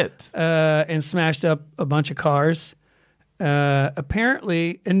shit. And smashed up a bunch of cars.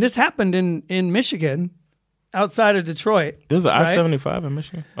 Apparently, and this happened in Michigan, outside of Detroit. There's an right? I-75 in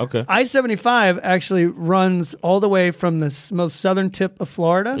Michigan? Okay. I-75 actually runs all the way from the most southern tip of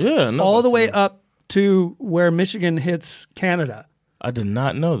Florida all the way up to where Michigan hits Canada. I did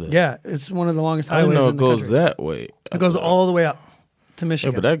not know that. Yeah, it's one of the longest I highways didn't know in it the goes country. that way. It goes all the way up to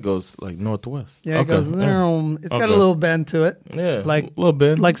Michigan. Yeah, but that goes like northwest. Yeah, it goes. It's got a little bend to it. Yeah, like a little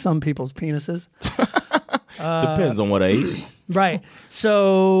bend, like some people's penises. Depends on what I eat. Right.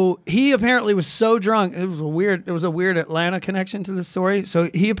 So he apparently was so drunk. It was a weird Atlanta connection to this story. So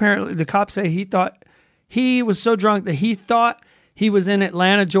the cops say he thought he was so drunk that he thought he was in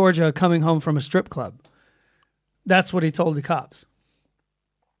Atlanta, Georgia, coming home from a strip club. That's what he told the cops.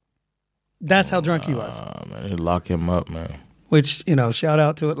 That's how drunk he was. Man, they lock him up, man. Which, shout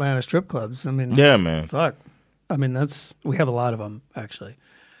out to Atlanta strip clubs. I mean, yeah, man. Fuck. I mean, we have a lot of them, actually.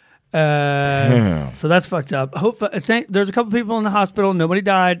 So that's fucked up. I think there's a couple people in the hospital. Nobody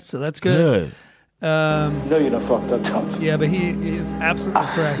died, so that's good. No, you're not fucked up, Thomas. Yeah, but he is absolutely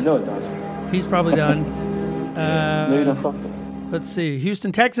correct. No, Thomas. He's probably done. No, you're not fucked up. Let's see.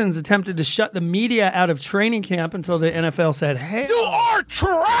 Houston Texans attempted to shut the media out of training camp until the NFL said, "Hell, you are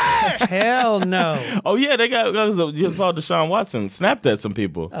trash." Hell no. Oh yeah, you saw Deshaun Watson snapped at some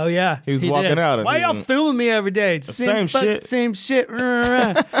people. Oh yeah, he was walking out. And why y'all filming me every day? Same shit. Same shit.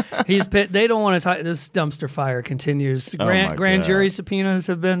 He's pit. They don't want to talk. This dumpster fire continues. Grand jury subpoenas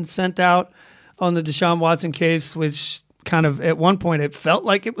have been sent out on the Deshaun Watson case, which kind of at one point it felt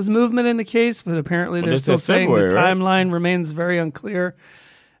like it was movement in the case, but apparently they're still saying the timeline remains very unclear.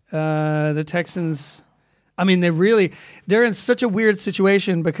 The Texans, I mean, they're in such a weird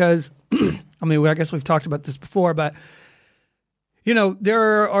situation because, I mean, I guess we've talked about this before, but, you know,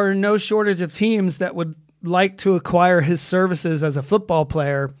 there are no shortage of teams that would like to acquire his services as a football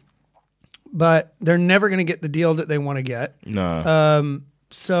player, but they're never going to get the deal that they want to get. No.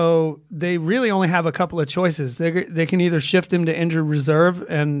 So they really only have a couple of choices. They can either shift him to injured reserve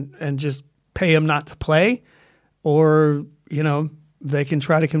and just pay him not to play, or, you know, they can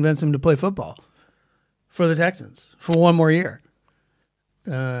try to convince him to play football for the Texans for one more year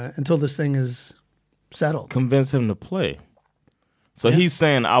until this thing is settled. Convince him to play. So he's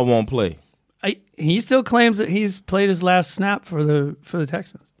saying, I won't play. He still claims that he's played his last snap for the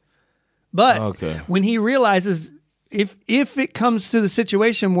Texans. But when he realizes if it comes to the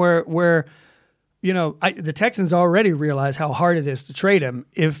situation where you know, the Texans already realize how hard it is to trade him.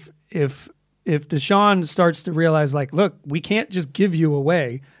 If Deshaun starts to realize, like, look, we can't just give you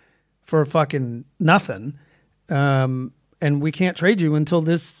away for fucking nothing, and we can't trade you until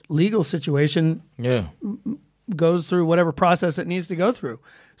this legal situation goes through whatever process it needs to go through.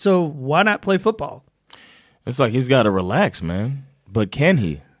 So why not play football? It's like he's got to relax, man. But can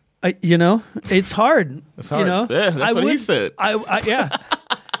he? You know, it's hard. It's hard. You know? Yeah, that's what he said.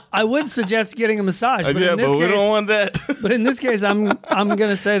 I would suggest getting a massage. But in this but we case, don't want that. But in this case, I'm going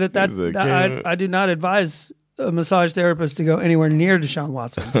to say that I do not advise a massage therapist to go anywhere near Deshaun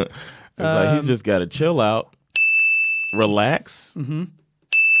Watson. It's like he's just got to chill out, relax,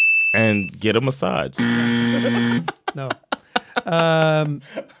 and get a massage. No. So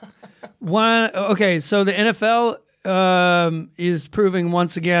the NFL is proving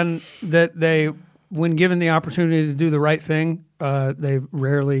once again that they, when given the opportunity to do the right thing, they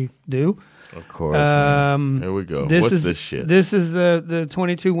rarely do. Of course. Here we go. What's this shit? This is the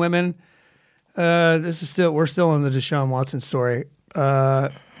 22 women. We're still on the Deshaun Watson story.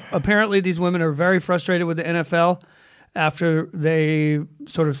 Apparently these women are very frustrated with the NFL after they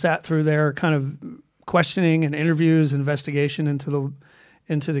sort of sat through their kind of questioning and interviews, investigation into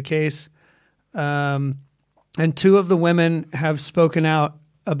the case. And two of the women have spoken out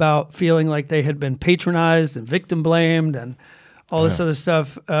about feeling like they had been patronized and victim blamed and all this other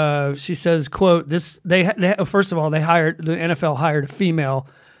stuff. She says, quote, first of all, the NFL hired a female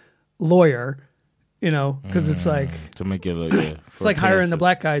lawyer, you know, because it's like to make it look, it's like hiring the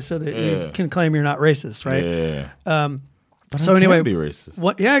black guy so that you can claim you're not racist, right? Yeah. So anyway, be racist.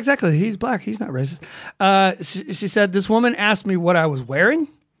 What? Yeah, exactly. He's black. He's not racist. She said, this woman asked me what I was wearing,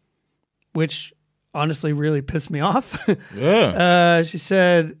 which honestly really pissed me off. Yeah. She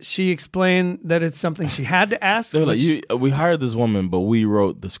said she explained that it's something she had to ask. They're like, we hired this woman, but we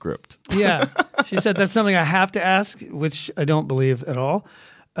wrote the script. Yeah. She said that's something I have to ask, which I don't believe at all.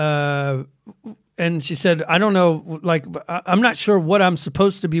 And she said, I don't know, like, I'm not sure what I'm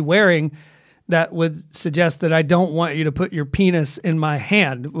supposed to be wearing that would suggest that I don't want you to put your penis in my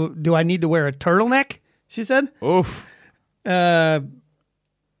hand. Do I need to wear a turtleneck? She said. Oof. I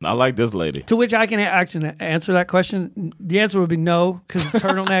like this lady. To which I can actually answer that question. The answer would be no, because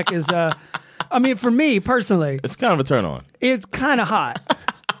turtleneck is, I mean, for me personally, it's kind of a turn on. It's kind of hot,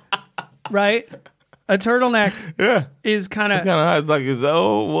 right? A turtleneck is kind of hot. It's like, I don't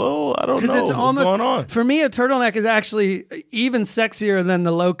know what's going on. For me, a turtleneck is actually even sexier than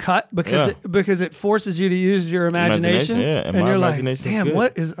the low cut because it forces you to use your imagination. And you're like, damn,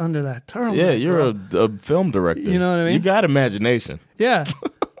 what is under that turtleneck? Yeah, you're a film director. You know what I mean? You got imagination. Yeah.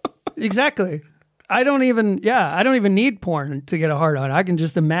 Exactly. I don't even need porn to get a hard on. I can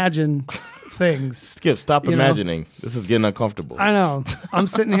just imagine things. Skip, stop imagining. This is getting uncomfortable. I know. I'm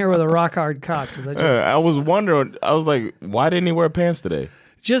sitting here with a rock hard cock because I was wondering. I was like, why didn't he wear pants today?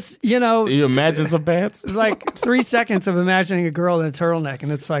 Just, you know, you imagine some pants? Like 3 seconds of imagining a girl in a turtleneck,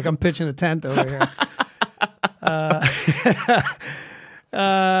 and it's like I'm pitching a tent over here.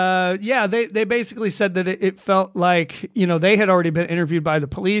 They basically said that it felt like, you know, they had already been interviewed by the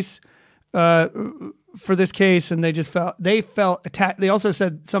police for this case, and they felt attacked. They also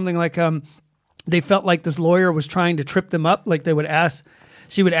said something like they felt like this lawyer was trying to trip them up. Like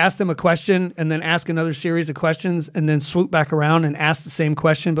she would ask them a question and then ask another series of questions and then swoop back around and ask the same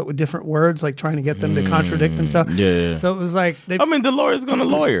question but with different words, like trying to get them to contradict themselves. Yeah. So it was like, I mean, the lawyer's going to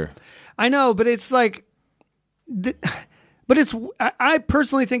lawyer. I know, but it's like. But I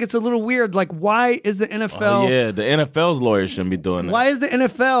personally think it's a little weird. Like, why is the NFL... the NFL's lawyer shouldn't be doing that. Why is the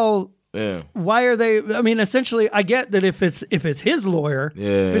NFL Yeah. Why are they? I mean, essentially, I get that if it's his lawyer,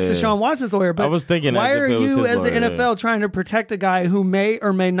 if it's Deshaun Watson's lawyer. But I was thinking, why are you, as the lawyer, NFL, trying to protect a guy who may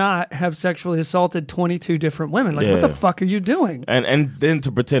or may not have sexually assaulted 22 different women? Like, what the fuck are you doing? And then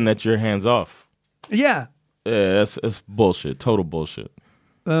to pretend that you're hands off. Yeah. Yeah, that's bullshit. Total bullshit.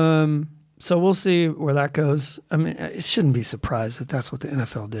 So we'll see where that goes. I mean, it shouldn't be surprised that that's what the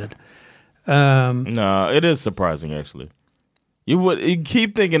NFL did. No, it is surprising actually. You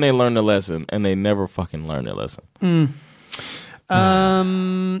keep thinking they learned the lesson, and they never fucking learned their lesson.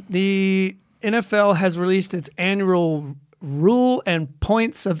 The NFL has released its annual rule and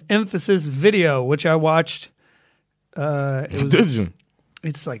points of emphasis video, which I watched. Did you?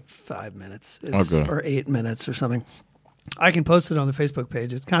 It's like 5 minutes, or 8 minutes or something. I can post it on the Facebook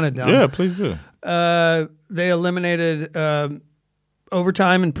page. It's kind of dumb. Yeah, please do. They eliminated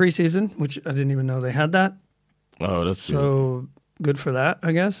overtime in preseason, which I didn't even know they had that. Oh, that's so good for that,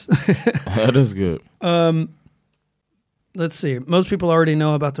 I guess. That is good. Let's see. Most people already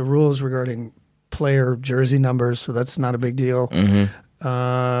know about the rules regarding player jersey numbers, so that's not a big deal.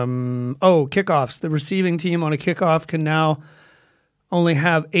 Kickoffs. The receiving team on a kickoff can now only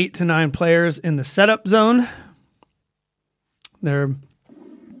have 8 to 9 players in the setup zone. We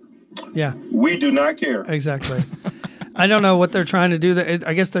do not care. Exactly. I don't know what they're trying to do.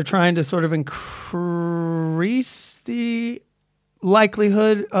 I guess they're trying to sort of increase the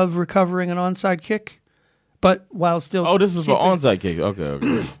likelihood of recovering an onside kick, but while still... Oh, this is for onside kick.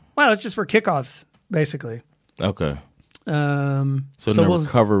 Okay. Well, it's just for kickoffs, basically. Okay. So no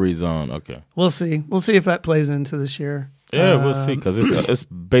recovery zone. Okay. We'll see. We'll see if that plays into this year. Yeah, we'll see, because it's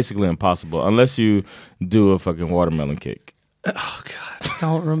basically impossible unless you do a fucking watermelon kick. Oh, God.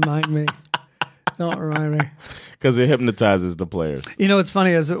 Don't remind me. Don't remind me. Because it hypnotizes the players. You know, what's funny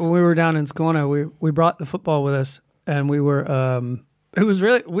is when we were down in Squona, we brought the football with us, and we were, it was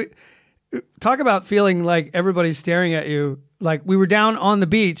really, talk about feeling like everybody's staring at you. Like, we were down on the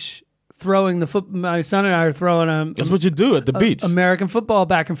beach throwing my son and I are throwing that's what you do at the beach. American football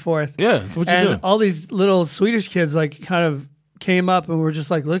back and forth. Yeah, that's what you do. And all these little Swedish kids, like, kind of came up and were just,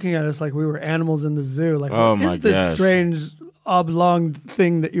 like, looking at us like we were animals in the zoo. Like, what is this strange oblong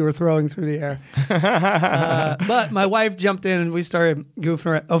thing that you were throwing through the air? But my wife jumped in and we started goofing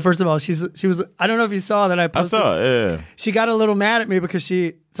around. Oh, first of all, she was, I don't know if you saw that I posted. I saw it, yeah. She got a little mad at me because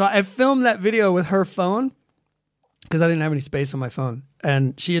so I filmed that video with her phone because I didn't have any space on my phone.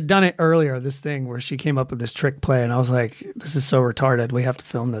 And she had done it earlier, this thing where she came up with this trick play. And I was like, this is so retarded. We have to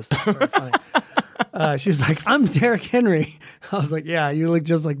film this. It's very funny. She was like, I'm Derrick Henry. I was like, yeah, you look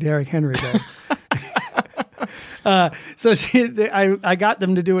just like Derrick Henry, babe. So I got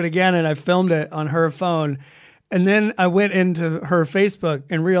them to do it again, and I filmed it on her phone. And then I went into her Facebook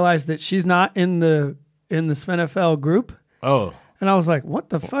and realized that she's not in the SvenFL group. Oh. And I was like, what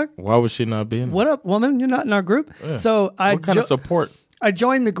the fuck? Why would she not be in it? What up, woman? You're not in our group? Yeah. So what kind of support? I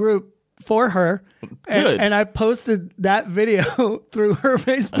joined the group for her, and I posted that video through her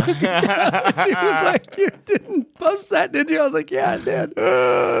Facebook account. She was like, you didn't post that, did you? I was like, yeah, I did.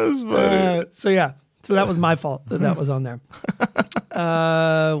 That's funny. So that was my fault that was on there.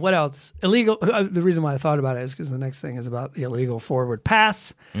 What else? Illegal. The reason why I thought about it is because the next thing is about the illegal forward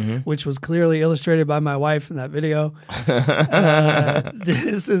pass, which was clearly illustrated by my wife in that video.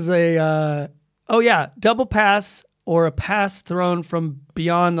 This is double pass or a pass thrown from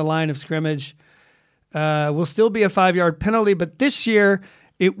beyond the line of scrimmage will still be a 5-yard penalty, but this year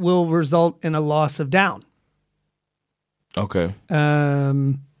it will result in a loss of down. Okay.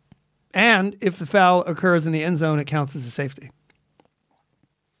 And if the foul occurs in the end zone, it counts as a safety.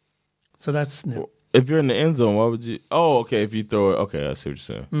 So that's new. If you're in the end zone, why would you? Oh, okay. If you throw it, okay, I see what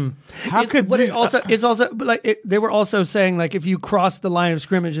you're saying. They were also saying, like, if you cross the line of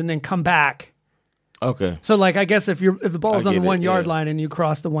scrimmage and then come back. Okay. So, like, I guess if the ball's on the 1 yard line and you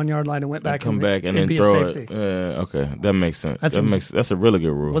cross the 1 yard line and went back and come back and then throw it. Yeah, okay, that makes sense. That's a really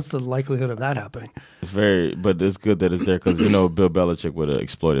good rule. What's the likelihood of that happening? But it's good that it's there because Bill Belichick would have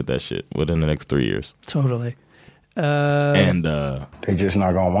exploited that shit within the next 3 years. Totally. They just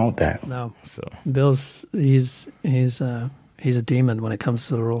not gonna want that. No. So Bill's he's a demon when it comes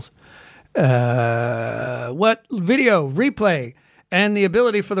to the rules. What video replay and the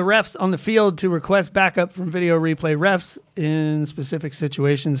ability for the refs on the field to request backup from video replay refs in specific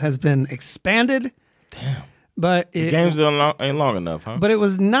situations has been expanded. Damn. But the games ain't long enough, huh? But it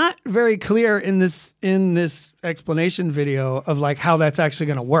was not very clear in this explanation video of like how that's actually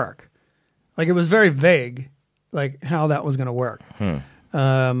going to work. Like it was very vague, like how that was going to work.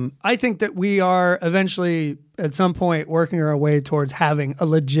 I think that we are eventually at some point working our way towards having a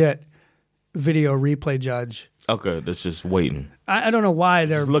legit video replay judge Okay, that's just waiting. I don't know why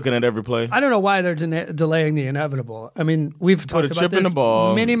they're Just looking at every play. I don't know why they're delaying the inevitable. I mean, we've talked a about chip this in the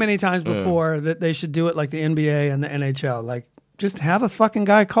ball. many times before that they should do it like the NBA and the NHL. Like, just have a fucking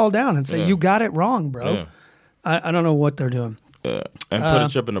guy call down and say, you got it wrong, bro. Yeah. I don't know what they're doing. Yeah. And put a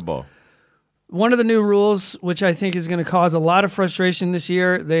chip in the ball. One of the new rules, which I think is going to cause a lot of frustration this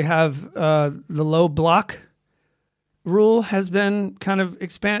year, they have the low block rule has been kind of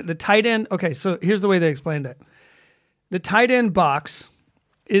expanded. The tight end, okay, so here's the way they explained it. The tight end box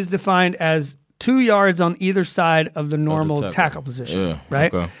is defined as 2 yards on either side of the normal tackle position,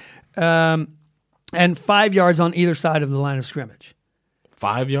 right? Okay. And 5 yards on either side of the line of scrimmage.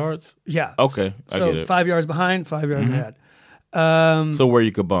 5 yards? Yeah. Okay, I so get it. 5 yards behind, 5 yards ahead. So where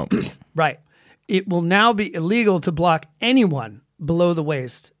you could bump. Right. It will now be illegal to block anyone below the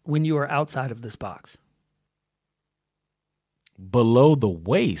waist when you are outside of this box. Below the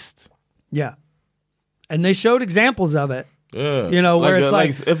waist? Yeah. And they showed examples of it. Yeah. You know, where it's like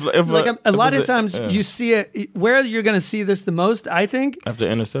if a lot of times you see it, where you're going to see this the most, I think. After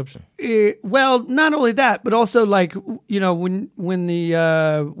interception. Well, not only that, but also like, you know, when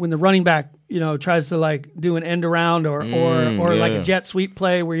the running back, you know, tries to like do an end around or like a jet sweep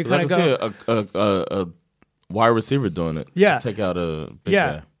play where you kind of go. A wide receiver doing it. Yeah. To take out a big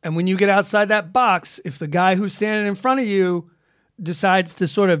guy. And when you get outside that box, if the guy who's standing in front of you decides to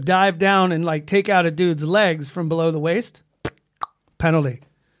sort of dive down and like take out a dude's legs from below the waist, penalty.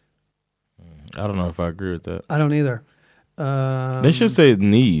 I don't know if I agree with that. I don't either. They should say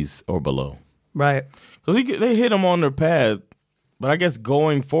knees or below. Right. Because they hit him on their pad, but I guess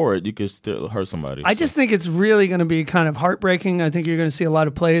going for it, you could still hurt somebody. I just think it's really going to be kind of heartbreaking. I think you're going to see a lot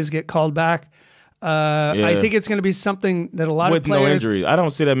of plays get called back. I think it's going to be something that a lot with of players... no injuries. I don't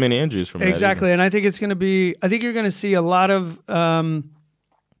see that many injuries from exactly, that. And I think it's going to be... I think you're going to see a lot of...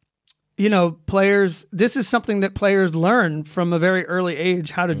 you know, players, this is something that players learn from a very early age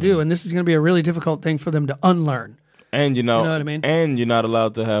how to do, and this is going to be a really difficult thing for them to unlearn. And you know what I mean? And you're not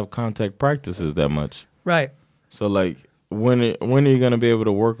allowed to have contact practices that much. Right. So like when are you going to be able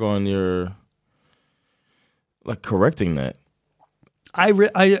to work on your like correcting that?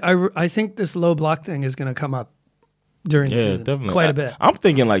 I think this low block thing is going to come up during the season definitely. quite a bit. I'm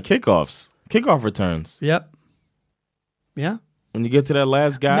thinking like kickoff returns. Yep. Yeah. When you get to that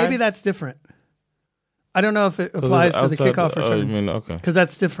last guy, maybe that's different. I don't know if it applies to the kickoff return. Okay. Because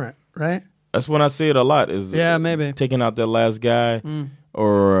that's different, right? That's when I see it a lot. Is maybe taking out that last guy,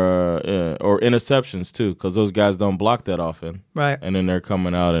 or interceptions too, because those guys don't block that often, right? And then they're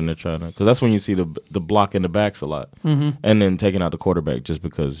coming out and they're trying to, because that's when you see the block in the backs a lot, and then taking out the quarterback just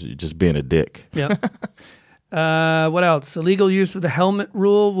because you're just being a dick. Yeah. What else? Illegal use of the helmet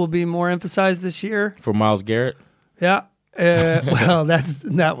rule will be more emphasized this year for Myles Garrett. Yeah. Well,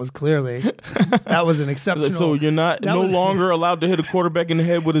 that was clearly that was an exceptional. So you're no longer allowed to hit a quarterback in the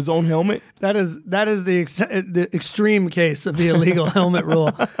head with his own helmet. That is the extreme case of the illegal helmet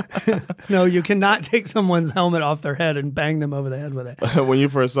rule. No, you cannot take someone's helmet off their head and bang them over the head with it. When you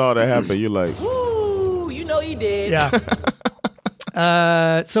first saw that happen, you're like, "Ooh, you know he did." Yeah.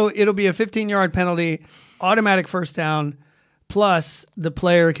 So it'll be a 15-yard penalty, automatic first down, plus the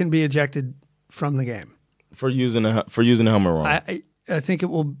player can be ejected from the game. For using the helmet wrong. I think it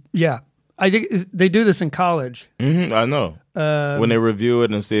will. Yeah, I think they do this in college. Mm-hmm, I know when they review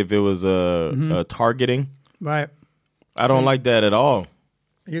it and see if it was targeting. Right. I don't like that at all.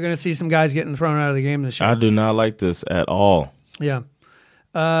 You're going to see some guys getting thrown out of the game this year. I do not like this at all. Yeah.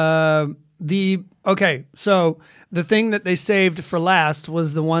 So the thing that they saved for last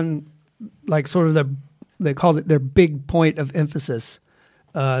was the one, like sort of they called it their big point of emphasis.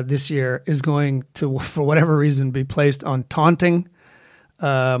 This year is going to, for whatever reason, be placed on taunting.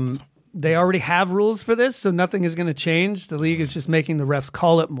 They already have rules for this, so nothing is going to change. The league is just making the refs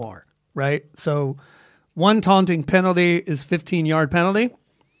call it more, right? So one taunting penalty is 15-yard penalty.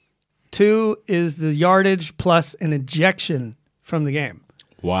 2 is the yardage plus an ejection from the game.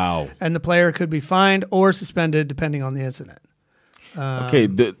 Wow. And the player could be fined or suspended depending on the incident. Okay,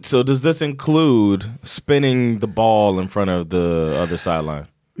 so does this include spinning the ball in front of the other sideline?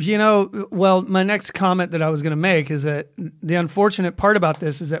 You know, well, my next comment that I was going to make is that the unfortunate part about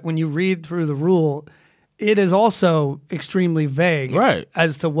this is that when you read through the rule, it is also extremely vague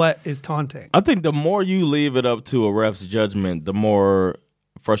as to what is taunting. I think the more you leave it up to a ref's judgment, the more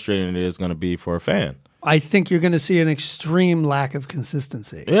frustrating it is going to be for a fan. I think you're going to see an extreme lack of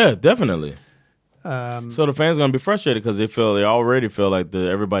consistency. Yeah, definitely. So the fans are going to be frustrated because they already feel like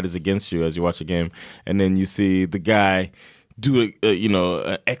everybody's against you as you watch a game, and then you see the guy do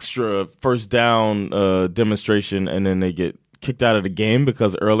an extra first down demonstration, and then they get kicked out of the game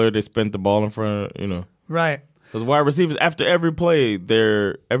because earlier they spent the ball in front of. Right. Because wide receivers, after every play,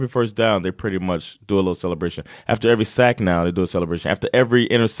 every first down, they pretty much do a little celebration. After every sack now, they do a celebration. After every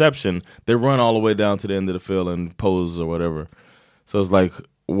interception, they run all the way down to the end of the field and pose or whatever. So it's like,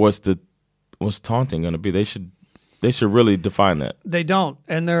 what's taunting going to be? They should really define that. They don't.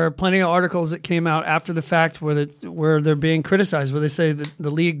 And there are plenty of articles that came out after the fact where they're being criticized, where they say that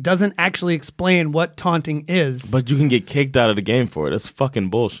the league doesn't actually explain what taunting is. But you can get kicked out of the game for it. That's fucking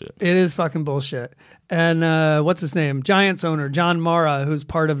bullshit. It is fucking bullshit. And what's his name? Giants owner John Mara, who's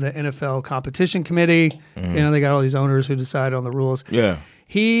part of the NFL competition committee. They got all these owners who decide on the rules. Yeah.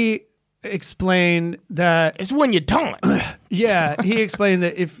 He explained that it's when you taunt. Yeah, he explained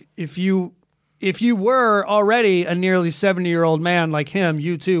that if you were already a nearly 70-year-old man like him,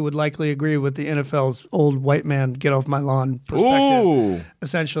 you too would likely agree with the NFL's old white man get off my lawn perspective,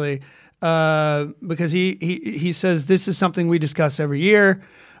 essentially, because he says this is something we discuss every year.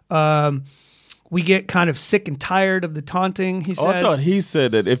 We get kind of sick and tired of the taunting, he says. I thought he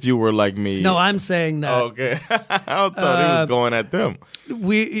said that if you were like me. No, I'm saying that. Oh, okay. I thought he was going at them.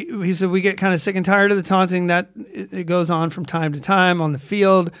 He said we get kind of sick and tired of the taunting. That it goes on from time to time on the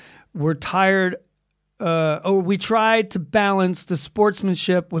field. We're tired, we tried to balance the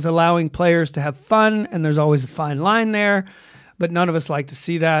sportsmanship with allowing players to have fun, and there's always a fine line there, but none of us like to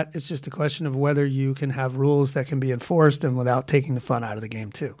see that. It's just a question of whether you can have rules that can be enforced and without taking the fun out of the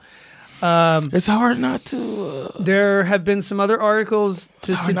game too. It's hard not to. There have been some other articles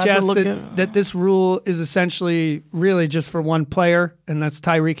to suggest that this rule is essentially really just for one player, and that's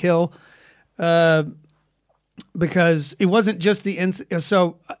Tyreek Hill. Because it wasn't just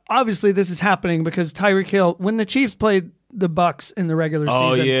so obviously this is happening because Tyreek Hill, when the Chiefs played the Bucks in the regular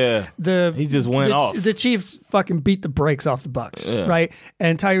season, he just went off. The Chiefs fucking beat the brakes off the Bucks, right?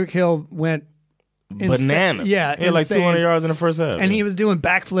 And Tyreek Hill went bananas. He had like 200 yards in the first half, and he was doing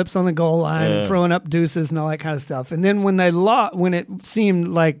backflips on the goal line and throwing up deuces and all that kind of stuff. And then when they lost, when it seemed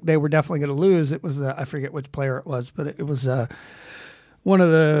like they were definitely going to lose, it was I forget which player it was, but it was one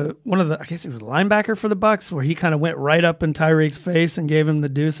of the I guess he was a linebacker for the Bucks, where he kind of went right up in Tyreek's face and gave him the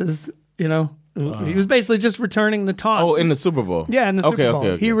deuces. He was basically just returning the taunt. Oh, in the Super Bowl. Yeah, in the Super Bowl,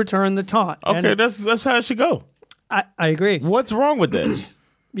 okay. he returned the taunt. Okay, that's how it should go. I agree. What's wrong with that?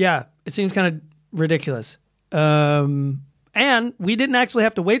 Yeah, it seems kind of ridiculous. And we didn't actually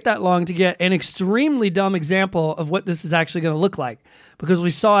have to wait that long to get an extremely dumb example of what this is actually going to look like, because we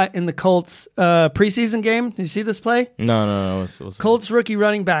saw it in the Colts preseason game. Did you see this play? No. What's Colts rookie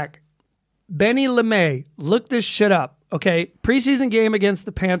running back Benny LeMay. Look this shit up. Okay, preseason game against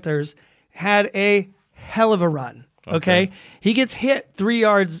the Panthers, had a hell of a run. Okay, he gets hit 3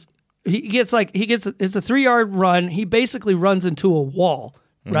 yards. It's a 3-yard run. He basically runs into a wall.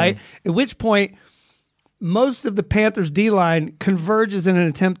 Right, at which point most of the Panthers D-line converges in an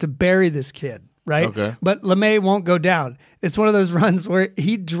attempt to bury this kid, right? Okay. But LeMay won't go down. It's one of those runs where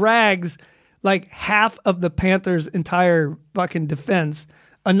he drags like half of the Panthers' entire fucking defense,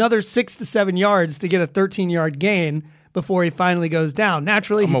 another 6 to 7 yards to get a 13-yard gain before he finally goes down.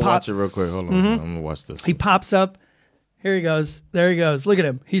 Naturally, I'm going to watch it real quick. Hold on. I'm going to watch this. He pops up. Here he goes. There he goes. Look at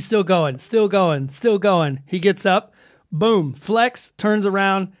him. He's still going. He gets up. Boom. Flex. Turns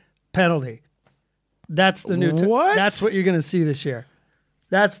around. Penalty. That's the new. What? That's what you're going to see this year.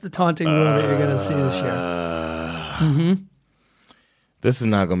 That's the taunting rule that you're going to see this year. This is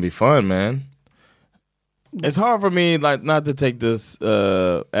not going to be fun, man. It's hard for me, like, not to take this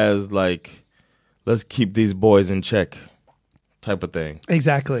as like, let's keep these boys in check type of thing.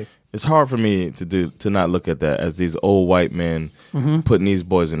 Exactly. It's hard for me to not look at that as these old white men putting these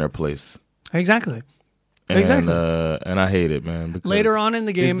boys in their place. Exactly. And I hate it, man. Because later on in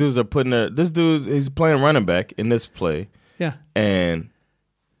the game, these dudes are putting this dude. He's playing running back in this play. Yeah, and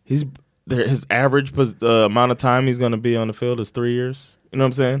his average amount of time he's going to be on the field is 3 years. You know what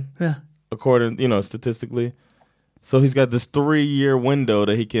I'm saying? Yeah. According, statistically, so he's got this 3-year window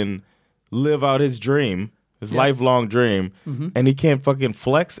that he can live out his dream, his lifelong dream, and he can't fucking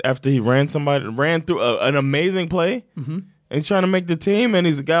flex after he ran through an amazing play. And he's trying to make the team, and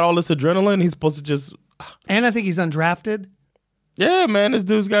he's got all this adrenaline. He's supposed to just. And I think he's undrafted. Yeah, man, this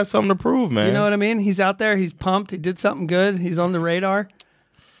dude's got something to prove, man. You know what I mean? He's out there. He's pumped. He did something good. He's on the radar.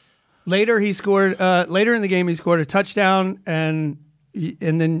 Later in the game, he scored a touchdown, and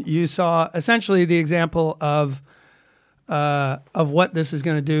then you saw essentially the example of what this is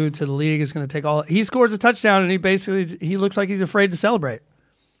going to do to the league. It's going to take all. He scores a touchdown, and he looks like he's afraid to celebrate.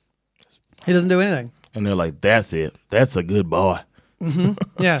 He doesn't do anything. And they're like, "That's it. That's a good boy."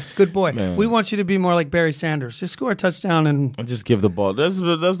 Yeah, good boy. Man. We want you to be more like Barry Sanders. Just score a touchdown and just give the ball. That's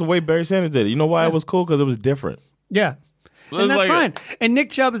the way Barry Sanders did it. You know why it was cool? Because it was different. Yeah, and that's fine. And Nick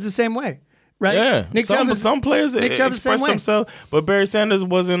Chubb is the same way. right? Yeah, Nick Chubb is, some players Nick Chubb is the same expressed way. themselves, but Barry Sanders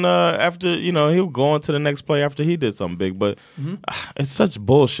wasn't. After he would go on to the next play after he did something big. But it's such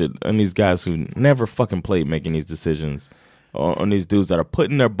bullshit on these guys who never fucking played making these decisions on these dudes that are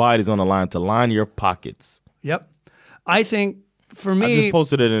putting their bodies on the line to line your pockets. Yep. I think for me, I just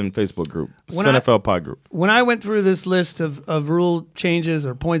posted it in the Facebook group, When NFL Pod group. when I went through this list of rule changes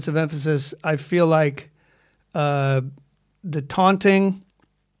or points of emphasis, I feel like the taunting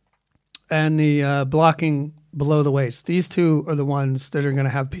and the blocking below the waist, these two are the ones that are going to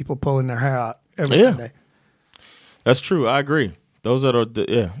have people pulling their hair out every Sunday. That's true. I agree. Those are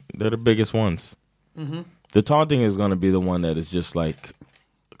they're the biggest ones. Mm-hmm. The taunting is going to be the one that is just like,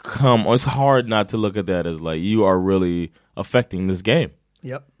 it's hard not to look at that as like you are really affecting this game.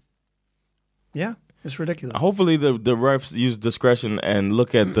 Yep. Yeah, it's ridiculous. Hopefully the refs use discretion and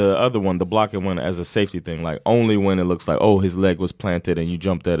look at the other one, the blocking one, as a safety thing. Like only when it looks like, oh, his leg was planted and you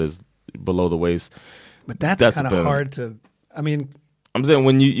jumped at his below the waist. But that's kind of better. hard to. I mean, I'm saying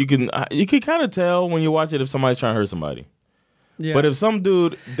when you can kind of tell when you watch it if somebody's trying to hurt somebody. yeah. But if some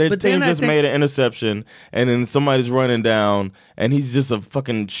dude, their But team then I just think- made an interception and then somebody's running down and he's just a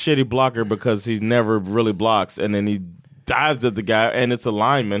fucking shitty blocker because he never really blocks and then he dives at the guy and it's a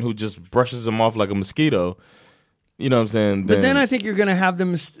lineman who just brushes him off like a mosquito. You know what I'm saying? but then I think you're going to have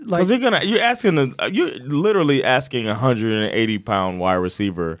them like. Because you're literally asking a 180-pound wide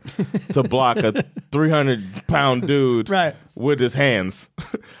receiver to block a 300-pound dude Right. with his hands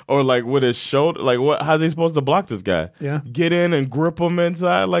or like with his shoulder. Like what? How's he supposed to block this guy? Yeah. Get in and grip him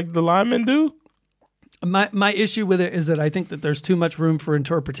inside like the linemen do. My issue with it is that I think that there's too much room for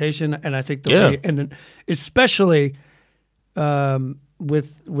interpretation, and I think Yeah. and especially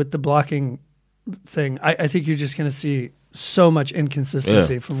with the blocking thing, I think you're just going to see so much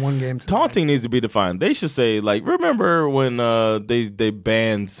inconsistency Yeah. from one game to Taunting needs to be defined. They should say like, remember when they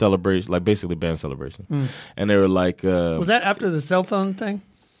banned celebration, like basically banned celebration, and they were like, the next. Was that after the cell phone thing?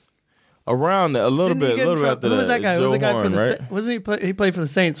 around a little Didn't he bit, get in trouble? after Who that. was that guy? Joe was the guy Horn, for the right? wasn't he played for the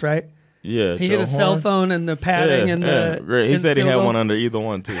Saints, right? Yeah, He hit Joe a cell Horn. phone and the padding and the great. He and said he field had goal. one under either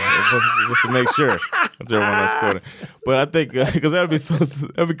one too, just to make sure. That's everyone that's quoting. But I think because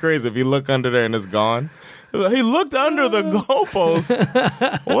that'd be crazy if you look under there and it's gone. He looked under the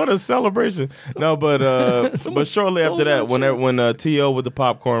goalpost. What a celebration! No, but shortly after that, when T.O. with the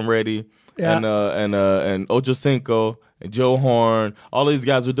popcorn ready, Yeah. and Ocho Cinco and Joe Horn, all these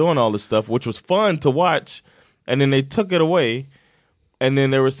guys were doing all this stuff, which was fun to watch, and then they took it away. And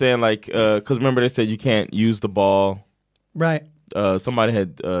then they were saying like, because remember they said you can't use the ball. Right. Somebody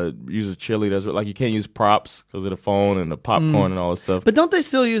had used a cheerleader, like you can't use props because of the phone and the popcorn and all that stuff. But don't they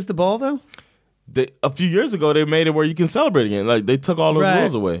still use the ball though? A few years ago they made it where you can celebrate again. Like they took all those Right.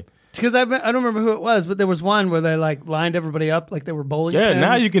 rules away. Because I don't remember who it was, but there was one where they like lined everybody up like they were bowling Yeah, pins.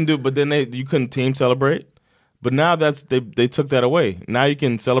 now you can do, but then you couldn't team celebrate. But now they took that away. Now you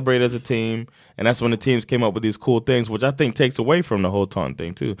can celebrate as a team, and that's when the teams came up with these cool things, which I think takes away from the whole taunt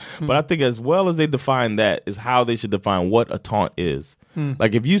thing too. But I think as well as they define that is how they should define what a taunt is.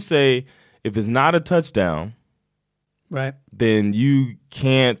 Like if you say if it's not a touchdown, Right. then you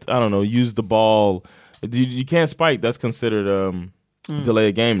can't, I don't know, use the ball. You can't spike. That's considered delay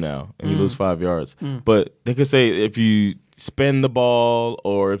a game now, and you lose 5 yards. But they could say if you spin the ball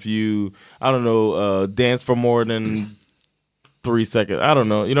or if you, I don't know, dance for more than 3 seconds. I don't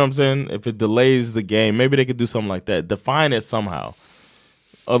know. You know what I'm saying? If it delays the game, maybe they could do something like that. Define it somehow.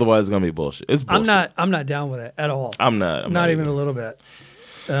 Otherwise, it's gonna be bullshit. It's bullshit. I'm not down with it at all. I'm not even a little bit.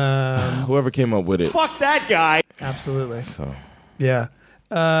 Whoever came up with it. Fuck that guy. Absolutely. So. Yeah.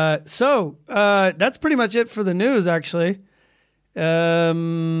 So that's pretty much it for the news, actually.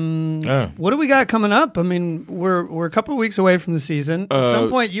 What do we got coming up? I mean, we're a couple of weeks away from the season. At some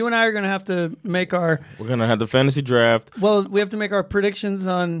point, you and I are going to have to make our. We're gonna have the fantasy draft. Well, we have to make our predictions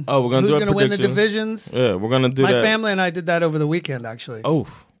on. Oh, we're gonna do who's our going to win the predictions. divisions. Yeah, we're gonna do My that. family and I did that over the weekend, actually. Oh,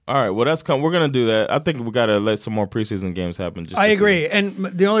 all right. Well, we're gonna do that. I think we gotta let some more preseason games happen. I agree, and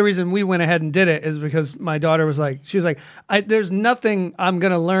the only reason we went ahead and did it is because my daughter was like, "There's nothing I'm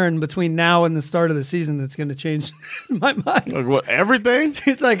going to learn between now and the start of the season that's going to change my mind." Like what? Everything?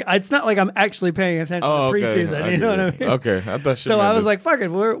 She's like, "It's not like I'm actually paying attention to preseason." You know what I mean? Okay, I thought. So I was like, "Fuck it,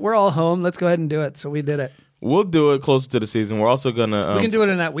 we're all home. Let's go ahead and do it." So we did it. we'll do it closer to the season. We're also gonna. We can do it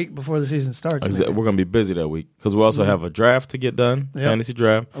in that week before the season starts. maybe. We're gonna be busy that week because we also have a draft to get done, fantasy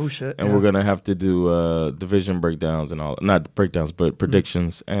draft. Oh shit! And we're gonna have to do division breakdowns and all, not breakdowns, but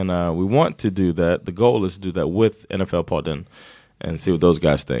predictions. And we want to do that. The goal is to do that with NFL Podden and see what those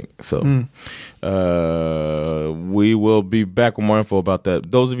guys think. So we will be back with more info about that.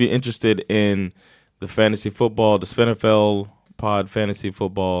 Those of you interested in the fantasy football, the NFL Pod fantasy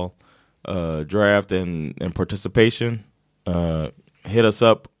football draft and participation, hit us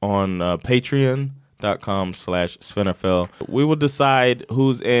up on patreon.com/SvenFL. We will decide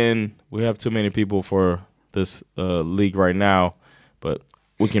who's in. We have too many people for this league right now, but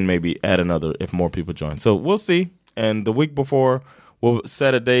we can maybe add another if more people join. So we'll see. And the week before, we'll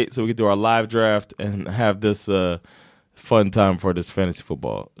set a date so we can do our live draft and have this fun time for this fantasy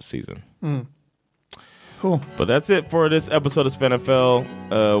football season. Cool. But that's it for this episode of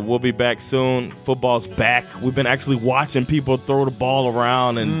SvenFL. We'll be back soon. Football's back. We've been actually watching people throw the ball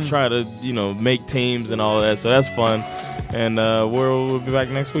around and try to, make teams and all of that. So that's fun. And we'll be back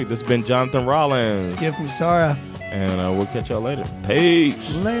next week. This has been Jonathan Rollins. Skip Musara. And we'll catch y'all later.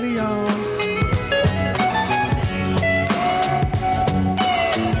 Peace. Later, y'all.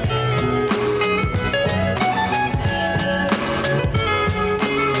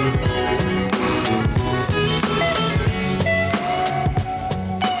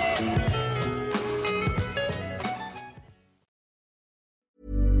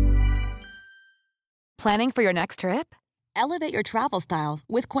 Planning for your next trip? Elevate your travel style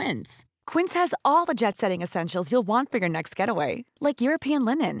with Quince. Quince has all the jet-setting essentials you'll want for your next getaway, like European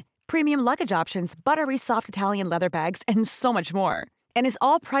linen, premium luggage options, buttery soft Italian leather bags, and so much more. And is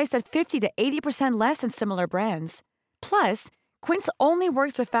all priced at 50 to 80% less than similar brands. Plus, Quince only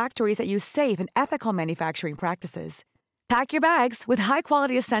works with factories that use safe and ethical manufacturing practices. Pack your bags with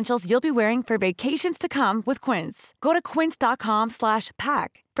high-quality essentials you'll be wearing for vacations to come with Quince. Go to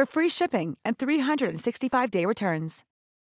quince.com/pack for free shipping and 365-day returns.